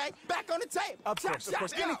table, okay? Back on the table. Of course, go.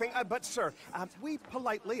 anything. But, sir, we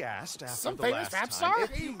politely asked after Some the famous last rap time star?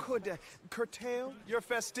 if you could curtail your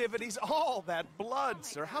festivities. All that blood,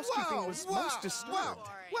 sir. Housekeeping was most disturbed.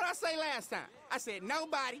 What'd I say last time? I said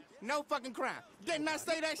nobody, no fucking crime. Didn't I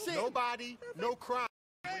say that shit? Nobody, no crime.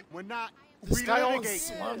 We're not. This guy owns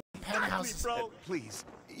relitigating. slum penthouses. Bro, please.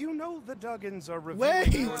 You know the Duggins are Wait,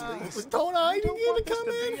 reviewing your release. don't I You don't need want to this come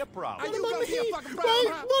to in? be a problem. Are you gonna be a fucking Wait, problem,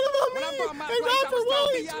 huh? what about When I me? brought my Hey, place, I was Rapper, told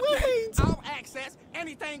wait. VIP, all access,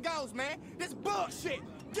 anything goes, man. This bullshit.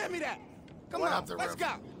 Give me that. Come What on, up the let's roof?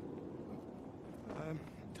 go.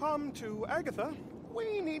 Tom to Agatha,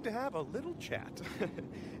 we need to have a little chat.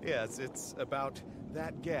 Yes, it's about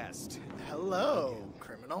that guest. Hello,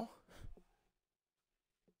 criminal.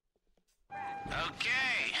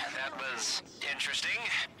 Okay, that was interesting.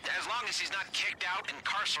 As long as he's not kicked out,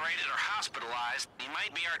 incarcerated, or hospitalized, he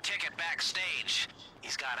might be our ticket backstage.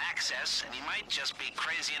 He's got access, and he might just be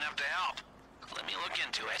crazy enough to help. Let me look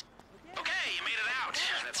into it. Okay, you made it out.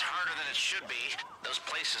 That's harder than it should be. Those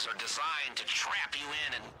places are designed to trap you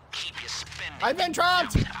in and keep you spending. I've been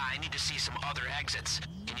trapped! Now, I need to see some other exits.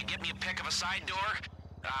 Can you get me a pick of a side door?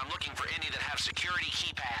 I'm looking for any that have security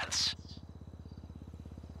keypads.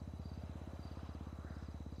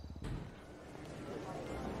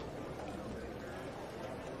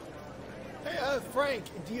 Hey, Frank,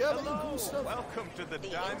 do you have any Hello, cool stuff? welcome to the The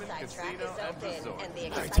Diamond inside track Casino is and open, Resort. and the I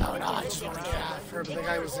excitement don't know. I is just want to addictive. get out for the Take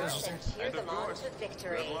guy the was horse interesting. and cheer them on to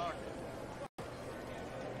victory.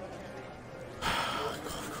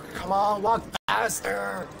 Come on, walk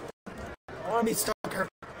faster. I want to be stuck here.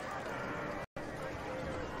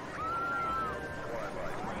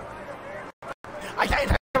 I can't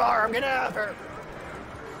take the bar. I'm getting out of here.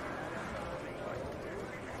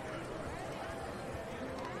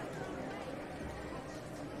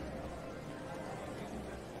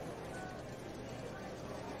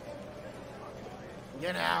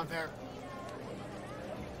 Get out there.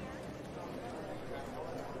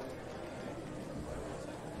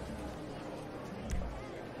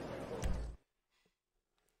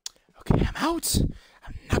 Okay, I'm out.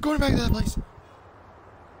 I'm not going back to that place.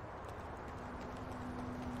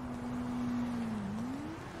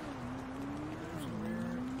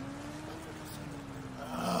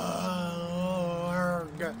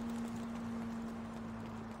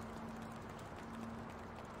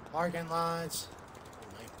 Parking lots. There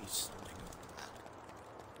might be something over that.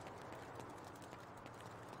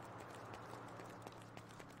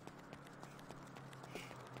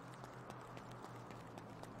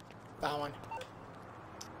 That one.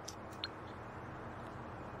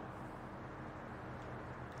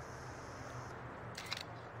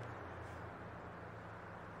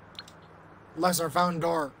 Lesser found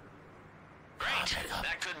door. Great.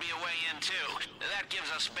 That could be a way in, too. That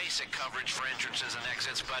gives us basic coverage for entrances and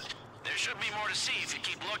exits, but there should be more to see if you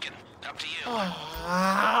keep looking. Up to you.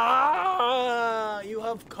 You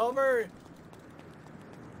have cover.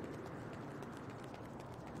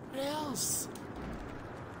 What else?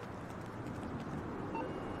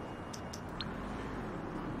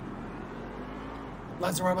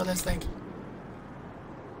 Let's worry about this thing.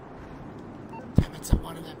 Damn, it's not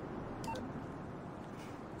one of them.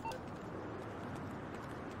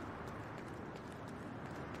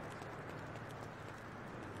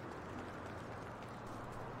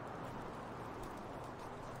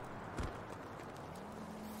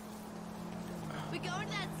 We going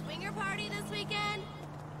to that swinger party this weekend?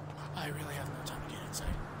 I really have no time to get inside.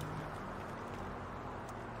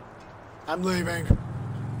 I'm leaving.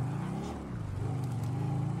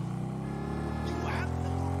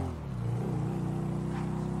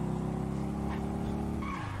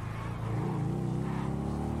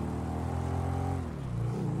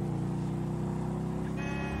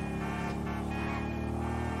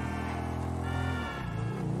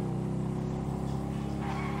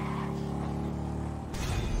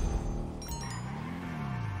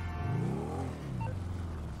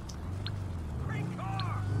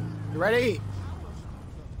 You ready?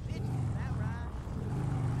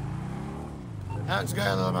 Let's go,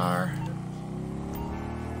 Lamar.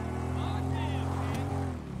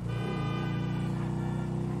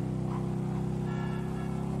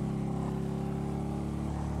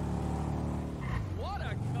 What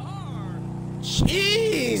a car!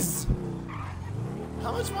 Jeez!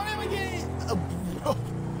 How much money am I getting?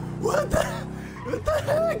 What the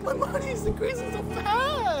heck? My money is increasing so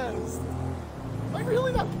fast! Am I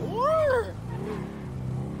really that poor?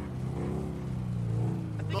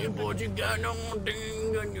 But you got no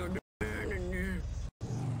thing on your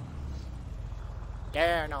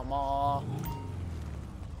care no more.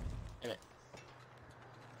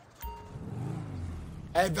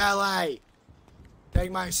 Hey, valet!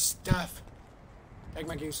 Take my stuff. Take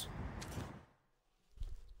my goose.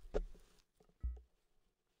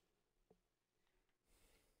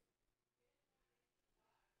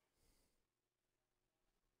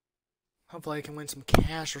 Hopefully I can win some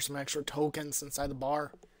cash or some extra tokens inside the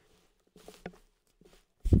bar.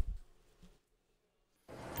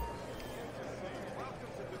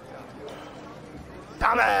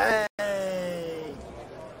 Tommy!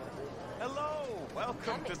 Hello!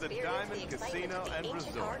 Welcome to the Diamond Casino and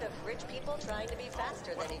Resort. Art of rich people trying to be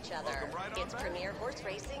faster than each other. It's premier horse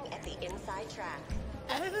racing at the inside track.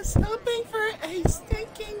 I was hoping for a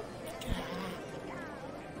stinking...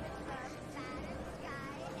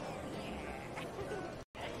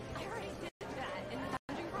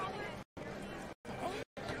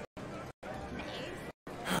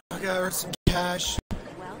 I got her some cash.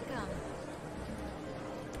 Welcome.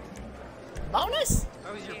 Bonus?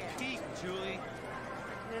 How was your peak, Julie?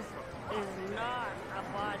 This is not a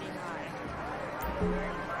body high.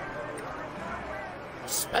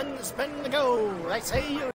 Spend the gold. I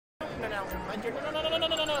say you. No.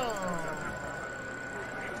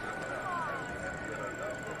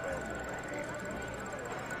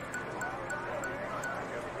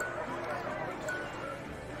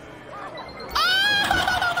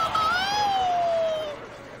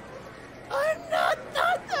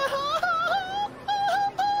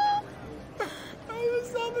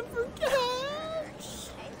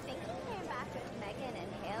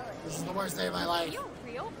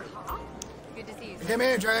 Give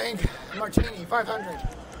me a drink. Martini, 500.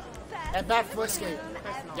 At that whiskey.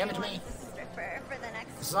 Give it to me.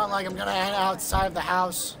 It's not like I'm gonna hang outside of the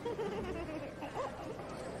house.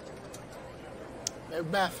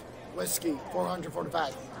 Macbeth, whiskey,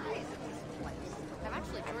 445. I've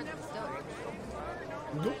actually toured the distillery.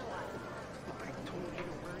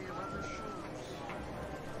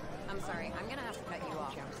 I'm sorry, I'm gonna have to cut you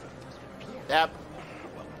off. Yep.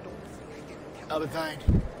 I'll be fine.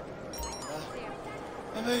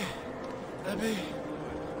 I'll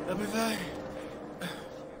be fine.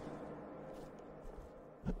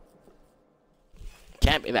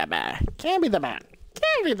 Can't be that bad. Can't be that bad.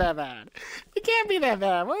 Can't be that bad. It can't be that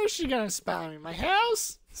bad. Where is she gonna spy me? My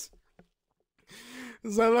house?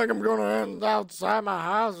 Is that like I'm gonna end outside my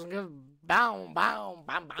house and get bow, bow,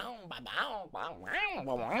 bow, bow, bow, bow, bow,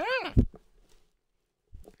 bow.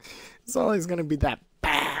 It's always gonna be that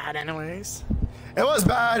bad anyways. It was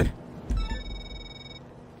bad.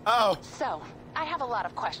 Oh. So, I have a lot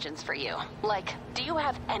of questions for you. Like, do you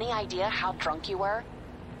have any idea how drunk you were?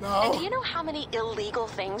 No. And do you know how many illegal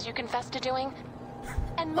things you confessed to doing?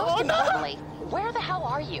 And most importantly, where the hell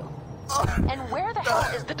are you? And where the hell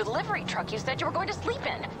is the delivery truck you said you were going to sleep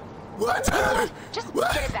in? What? Just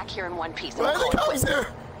get it back here in one piece. And Why we'll are the call it cops quits.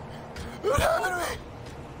 here? What happened to me?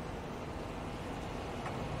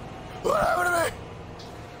 What happened to me?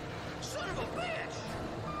 Son of a bitch!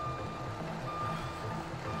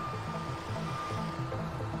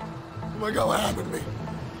 Oh my God, what happened to me?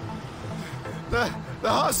 The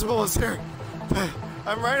hospital is here.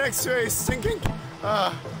 I'm right next to a stinking,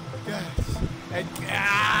 yes.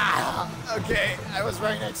 Okay, I was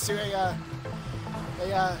right next to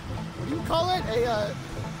what do you call it? A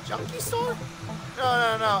junkie store?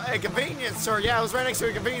 No, a convenience store. Yeah, I was right next to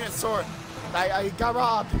a convenience store. I got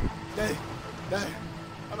robbed.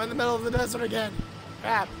 I'm in the middle of the desert again.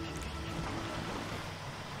 Crap.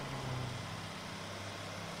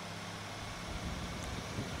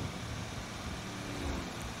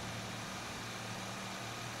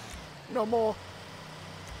 No more.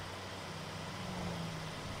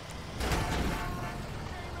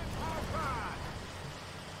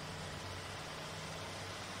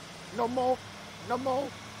 No more. No more.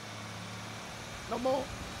 No more.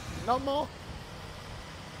 No more.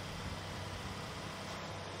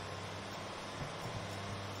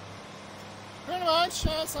 Pretty much.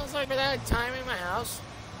 Sounds like that time in my house.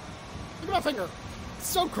 Look at my finger. It's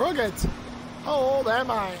so crooked. How old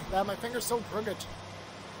am I that my finger's so crooked?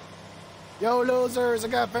 Yo, losers, I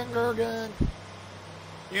got a finger gun.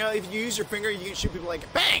 You know, if you use your finger, you can shoot people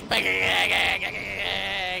like bang, bang,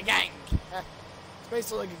 gang, gang. It's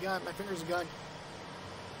basically like a gun. My finger's a gun.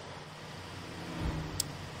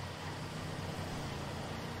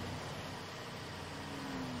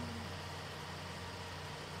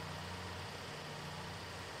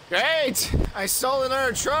 Great! I stole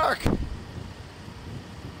another truck.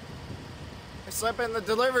 I slept in the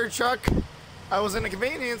delivery truck. I was in a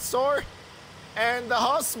convenience store. And the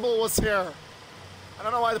hospital was here. I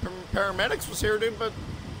don't know why the paramedics was here, dude, but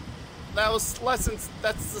That was less than,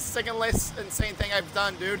 that's the second less insane thing I've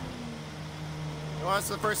done, dude. You want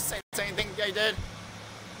the first insane thing I did?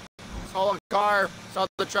 Stole a car, stole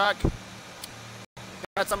the truck,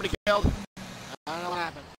 got somebody killed. I don't know what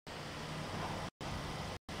happened.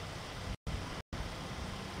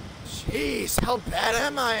 Jeez, how bad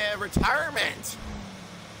am I at retirement?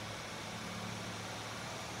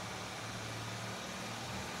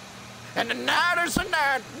 And the night is a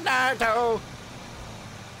night, oh.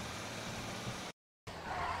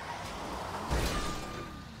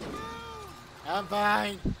 I'm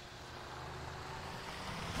fine.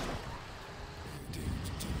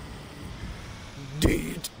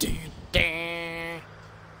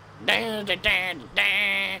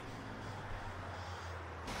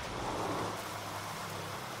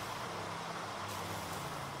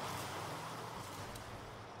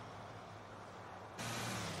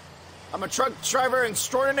 I'm a truck driver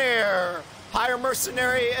extraordinaire, hire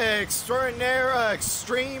mercenary extraordinaire,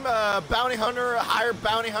 extreme bounty hunter, hire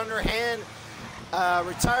bounty hunter, hand,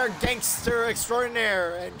 retired gangster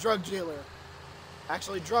extraordinaire, and drug dealer.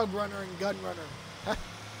 Actually, drug runner and gun runner.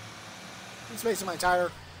 It's based on my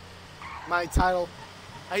title.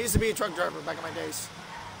 I used to be a truck driver back in my days.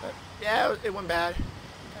 But yeah, it went bad.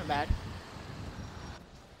 Kind of bad.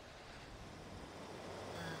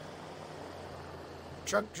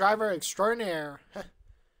 Truck driver extraordinaire.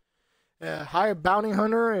 High bounty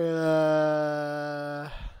hunter.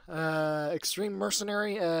 Extreme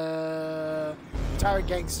mercenary. Retired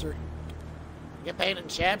gangster. Get paid in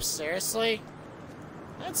chips? Seriously?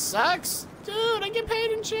 That sucks. Dude, I get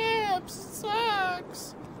paid in chips. It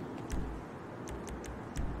sucks.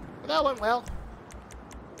 But that went well.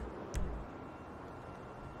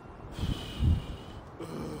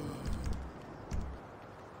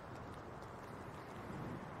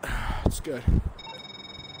 It's good.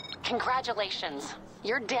 Congratulations.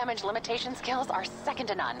 Your damage limitation skills are second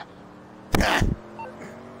to none.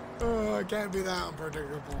 Oh, I can't be that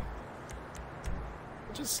unpredictable.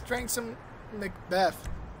 Just drank some Macbeth.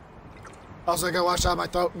 Also, I gotta wash out my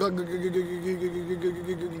throat. There we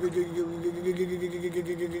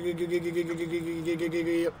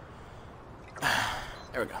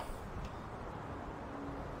go.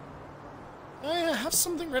 Oh yeah, I have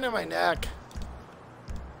something right in my neck.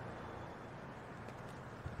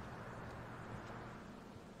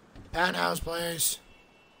 Penthouse, please.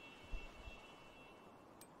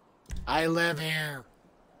 I live here.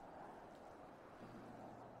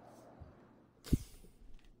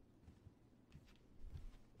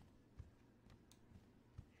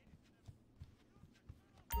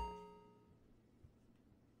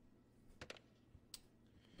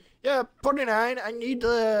 Yeah, 49. I need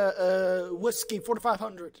whiskey,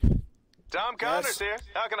 4500. Tom Connors here.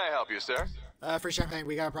 How can I help you, sir? Free champagne.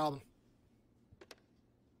 We got a problem.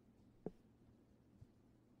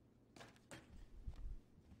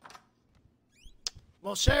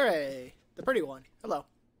 Well, Sherry, the pretty one. Hello.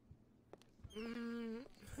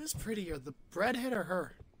 Who's prettier, the redhead or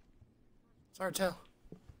her? It's hard to tell.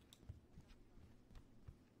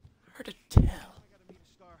 Hard to tell. I gotta meet a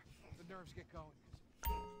star. The nerves get going.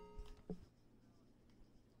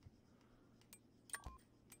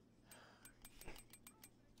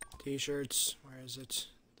 T-shirts. Where is it?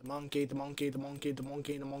 The monkey, the monkey, the monkey, the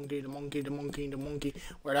monkey, the monkey, the monkey, the monkey, the monkey.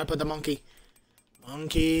 Where'd I put the monkey?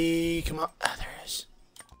 Monkey, come on. Ah, there it is.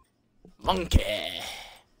 Monkey.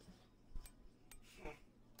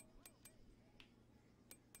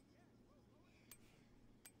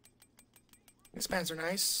 These pants are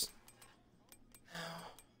nice.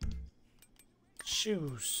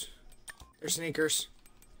 Shoes. They're sneakers.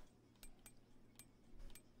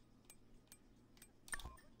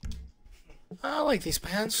 I like these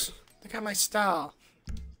pants. They got my style.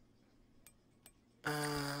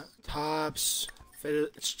 Tops,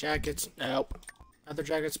 fitted jackets. Nope. Leather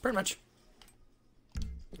jackets, pretty much.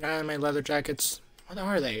 My leather jackets. What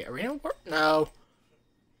are they? Arena work? No.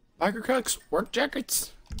 Biker cooks? Work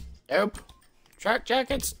jackets? Nope. Track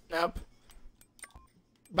jackets? Nope.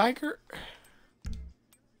 Biker?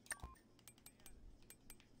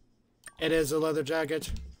 It is a leather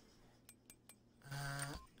jacket.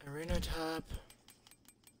 Arena top.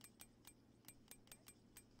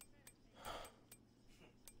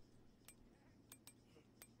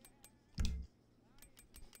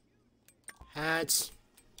 Hats.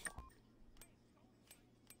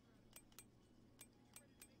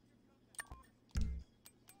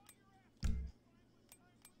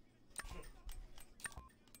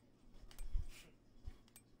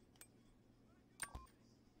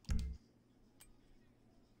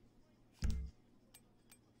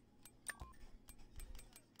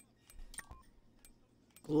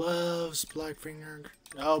 Gloves, black finger.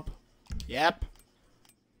 Nope. Yep.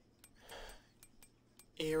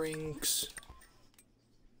 Earrings.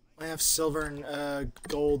 I have silver and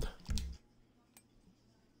gold.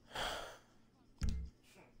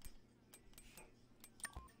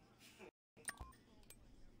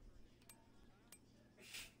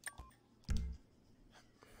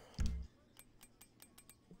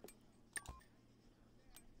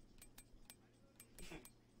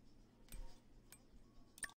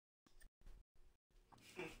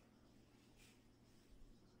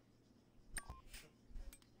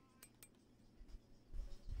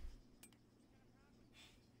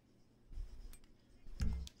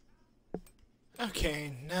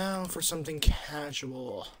 Okay, now for something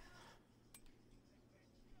casual.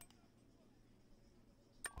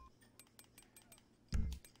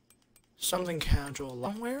 Something casual.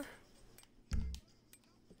 Where?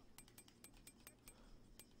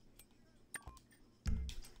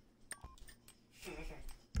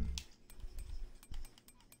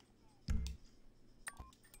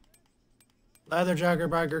 Leather jogger,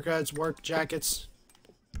 biker cuts, work jackets.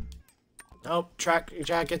 Nope, track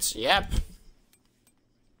jackets. Yep.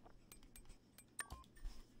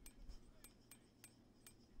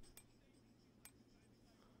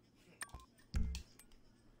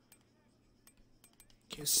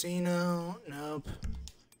 Casino, nope.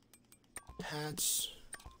 Hats.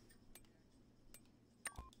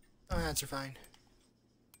 Oh, hats are fine.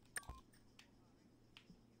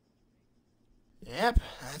 Yep,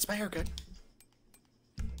 that's my haircut.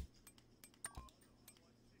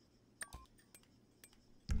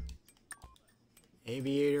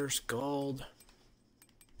 Aviators, gold.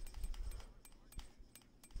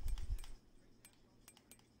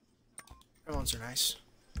 Everyone's are nice.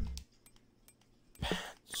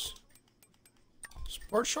 Pants.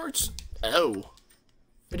 Sport shorts? Oh.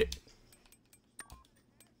 Fit it.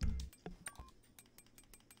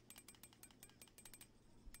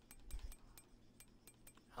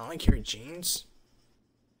 I only carry jeans.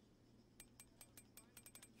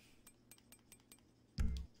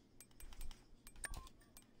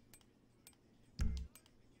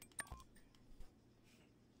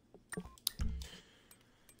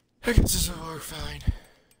 I guess this will work fine.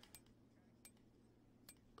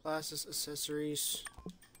 Glasses, accessories,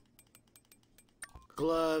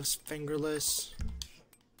 gloves, fingerless.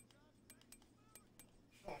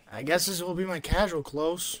 I guess this will be my casual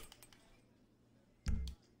clothes.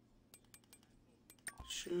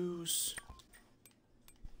 Shoes.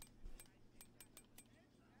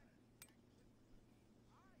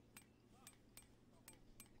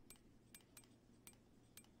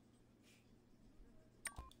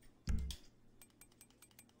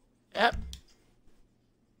 Yep.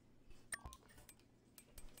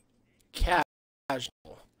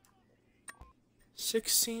 Casual.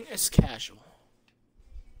 16 is casual.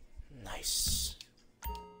 Nice.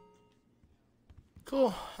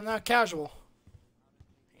 Cool. I'm not casual.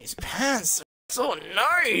 These pants are so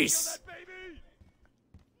nice.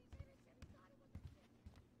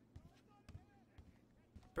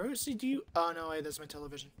 Brucey, do you? Oh no, wait, that's my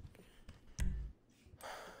television.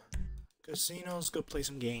 Casinos, go play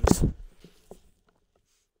some games.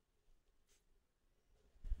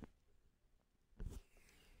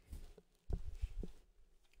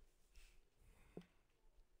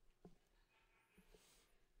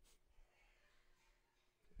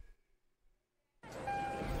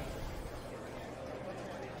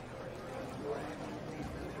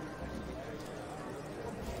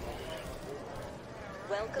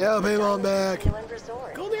 Yo, baby, I'm back.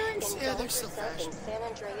 Gold earrings? Yeah, they're so fashion.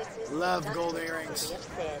 Love gold earrings.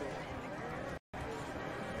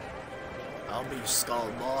 I'll be your skull,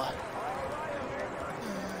 boy.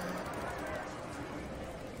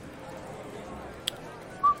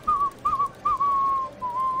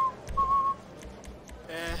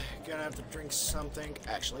 Gonna have to drink something.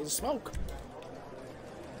 Actually, smoke.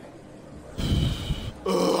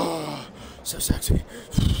 Ugh, so sexy.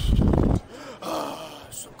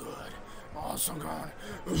 So good. Oh, so good.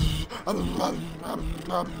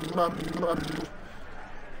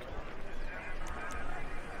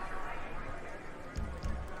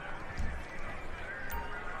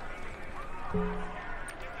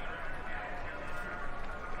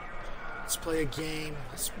 Let's play a game.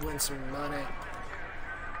 Let's win some money.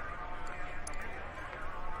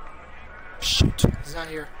 Shoot, he's not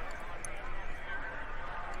here.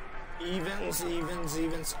 Evens.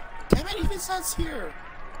 Damn it, Evens not here.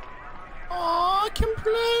 Oh, I can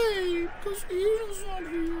play because Evens not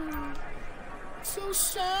here. It's so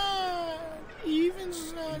sad. Evens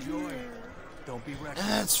is not here. Don't be reckless.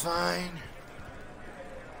 That's fine.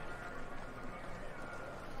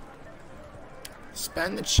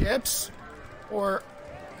 Spend the chips, or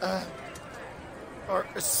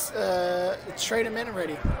trade them in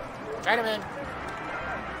already. Trade them in.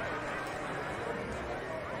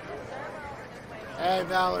 Hey,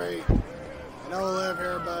 Valerie. I know I live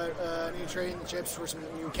here, but I need to trade in the chips for some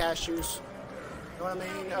new cashews. You know what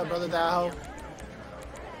I mean, Brother Dow?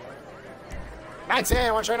 That's it.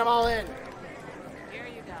 I want to trade them all in. Here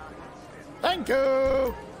you go. Thank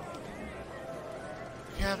you.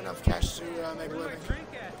 You have enough cash to make a living.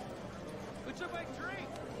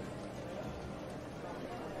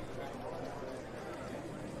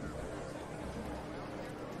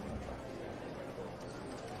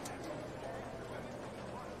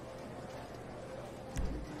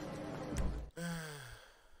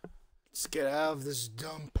 Let's get out of this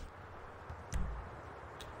dump.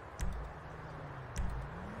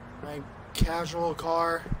 My casual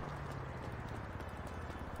car.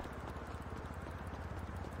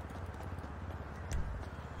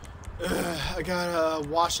 I gotta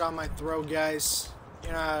wash out my throat, guys.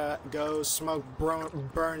 You know how it goes. Smoke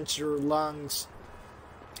burns your lungs.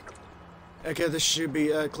 Okay, this should be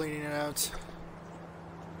cleaning it out.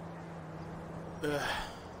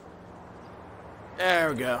 There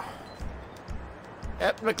we go.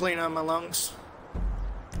 Yep, I clean out my lungs.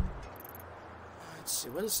 Let's see,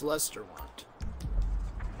 what does Lester want?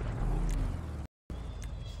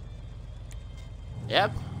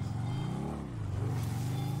 Yep.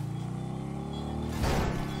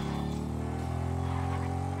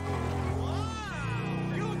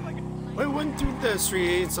 We went through the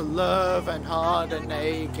streets of love and heart and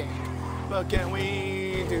aching, but can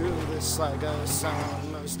we do this like a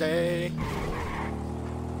summer's day?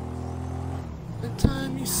 The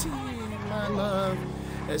time you see my love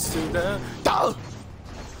is to the... Oh!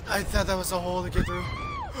 I thought that was a hole to get through.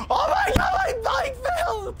 Oh my god, my bike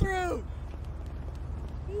fell through!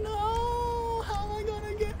 No! How am I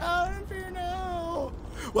gonna get out of here now?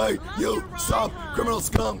 Wait, you! Stop! Criminal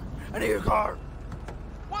scum! I need your car!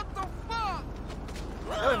 What the fuck?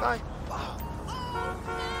 Oh, bye.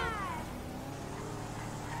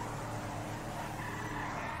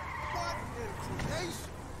 What in creation?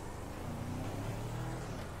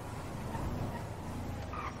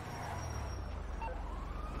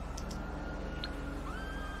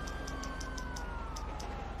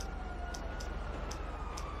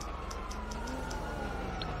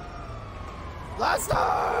 Lester!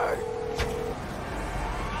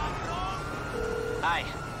 Hi.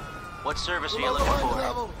 What service are you looking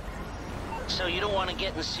for? So you don't want to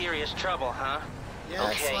get in serious trouble, huh?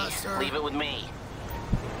 Yes, okay, Lester. leave it with me.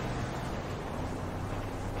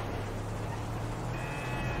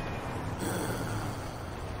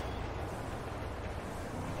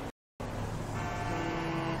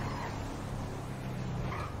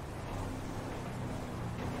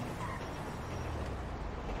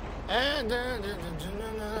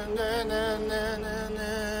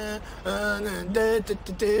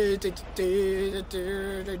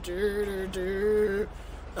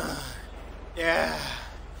 Yeah,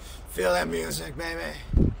 feel that music, baby.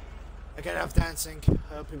 I got enough dancing.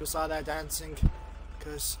 I hope people saw that dancing,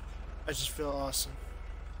 because I just feel awesome.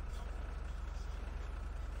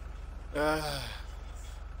 What's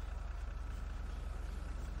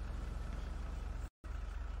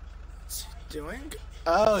he doing?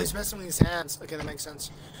 Oh, he's messing with his hands. Okay, that makes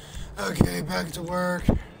sense. Okay, back to work.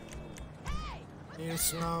 Need a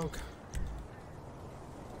smoke.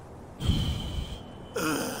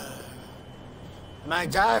 I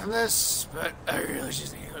might die from this, but I really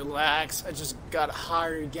just need to relax. I just got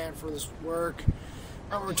hired again for this work.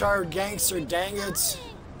 I'm a retired gangster, dang it.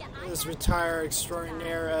 This retired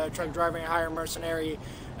extraordinaire truck driving, hire mercenary,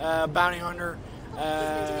 bounty hunter,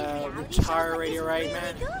 retired radio right,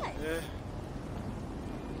 man.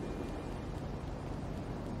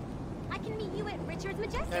 I can meet you at Richard's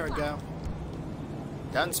Majestic. There we go.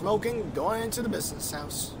 Done smoking, going into the business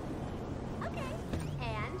house. Okay.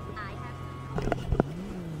 And I have...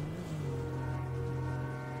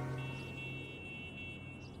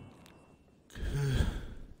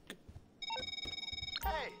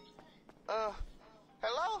 Hey,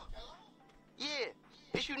 hello? Yeah,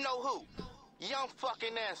 it's you know who. Young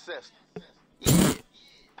fucking ancestor. Yeah,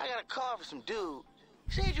 I got a call for some dude.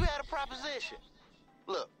 Said you had a proposition.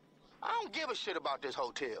 Look, I don't give a shit about this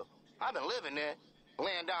hotel. I've been living there,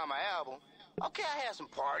 laying down my album. Okay, I had some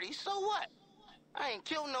parties, so what? I ain't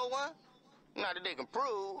killed no one. Not that they can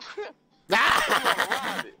prove.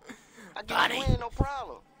 I get you in, no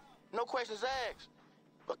problem. No questions asked.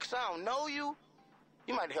 But 'cause I don't know you,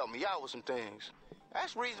 you might help me out with some things.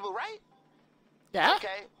 That's reasonable, right? Yeah.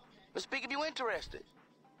 Okay, let's speak if you're interested.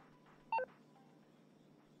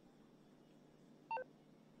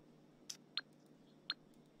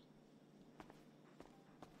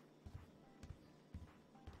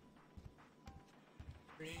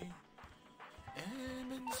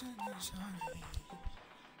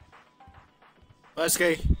 Let's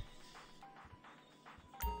go.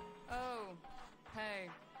 Oh, hey.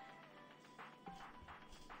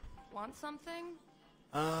 Want something?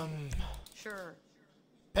 Sure.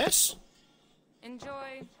 Piss?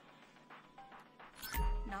 Enjoy.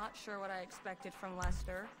 Not sure what I expected from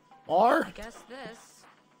Lester. More? I guess this.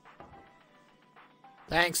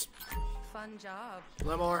 Thanks. Fun job. A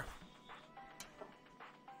little more.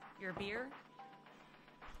 Your beer?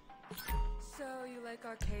 So you like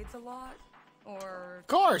arcades a lot? Or... Of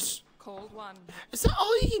course. Cold one. Is that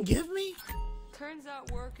all you can give me? Turns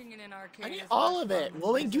out working in an arcade I need is all much of it. fun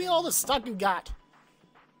Well, than then give me all the stuff you got.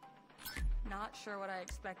 Not sure what I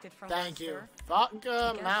expected from Thank you. Lester.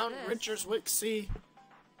 Vodka, Guess Mount this. Richards Whiskey.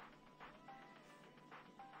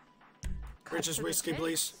 Richards to the Whiskey, chase.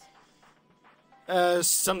 please.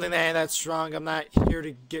 Something that ain't that strong. I'm not here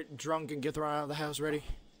to get drunk and get thrown out of the house ready.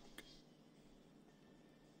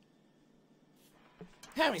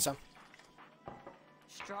 Hand me some.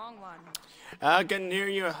 Strong one. I can hear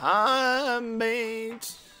your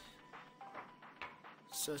heartbeat.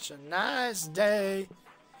 Such a nice day.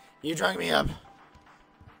 You drunk me up.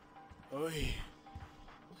 Oy.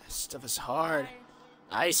 This stuff is hard.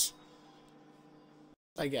 Nice.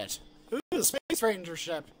 I get. Ooh, the Space Ranger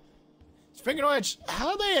ship. Speaking of which, how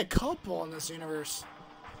are they a couple in this universe?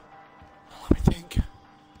 Let me think.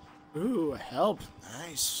 Ooh, help.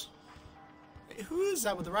 Nice. Wait, who is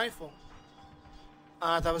that with the rifle?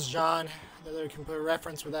 That was John. They can put a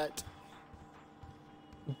reference with that.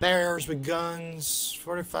 Bears with guns.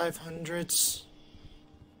 4500s.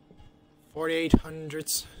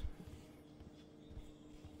 4800s.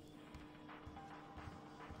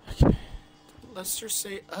 Okay. Did Lester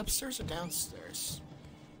say upstairs or downstairs?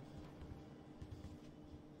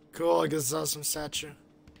 Cool, I guess it's awesome statue.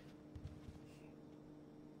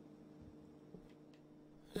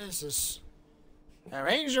 This is a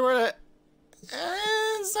ranger with a.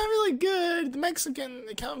 It's not really good.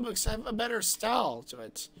 The comic books have a better style to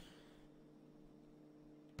it.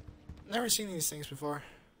 Never seen these things before.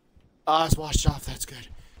 Oh, it's washed off. That's good.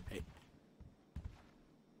 Hey.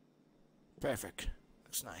 Perfect.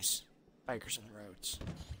 Looks nice. Bikers on the roads.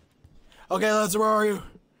 Okay, Lester, where are you?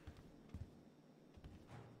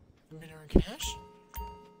 $1 million in cash?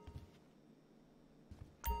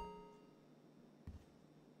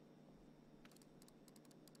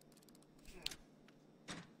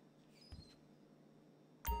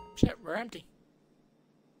 Shit, we're empty.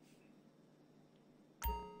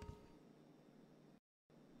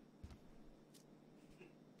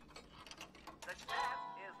 Success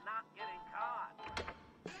is not getting caught.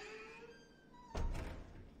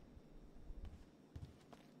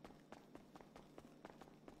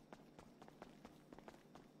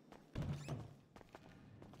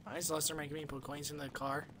 Why is Lester making me put coins in the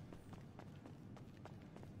car?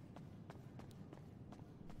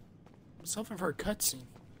 I was hoping for a cutscene.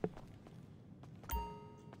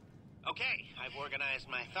 Okay, I've organized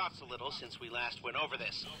my thoughts a little since we last went over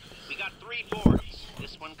this. We got 3 boards.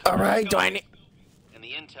 This one covers Alright, do I gold, need... and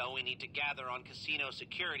the intel we need to gather on casino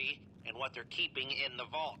security and what they're keeping in the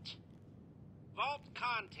vault. Vault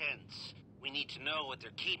contents. We need to know what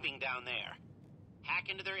they're keeping down there. Hack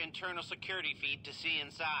into their internal security feed to see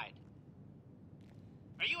inside.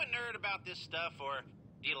 Are you a nerd about this stuff, or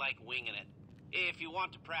do you like winging it? If you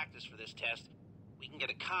want to practice for this test, we can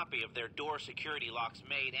get a copy of their door security locks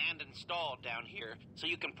made and installed down here so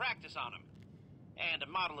you can practice on them. And a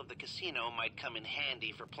model of the casino might come in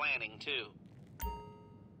handy for planning, too.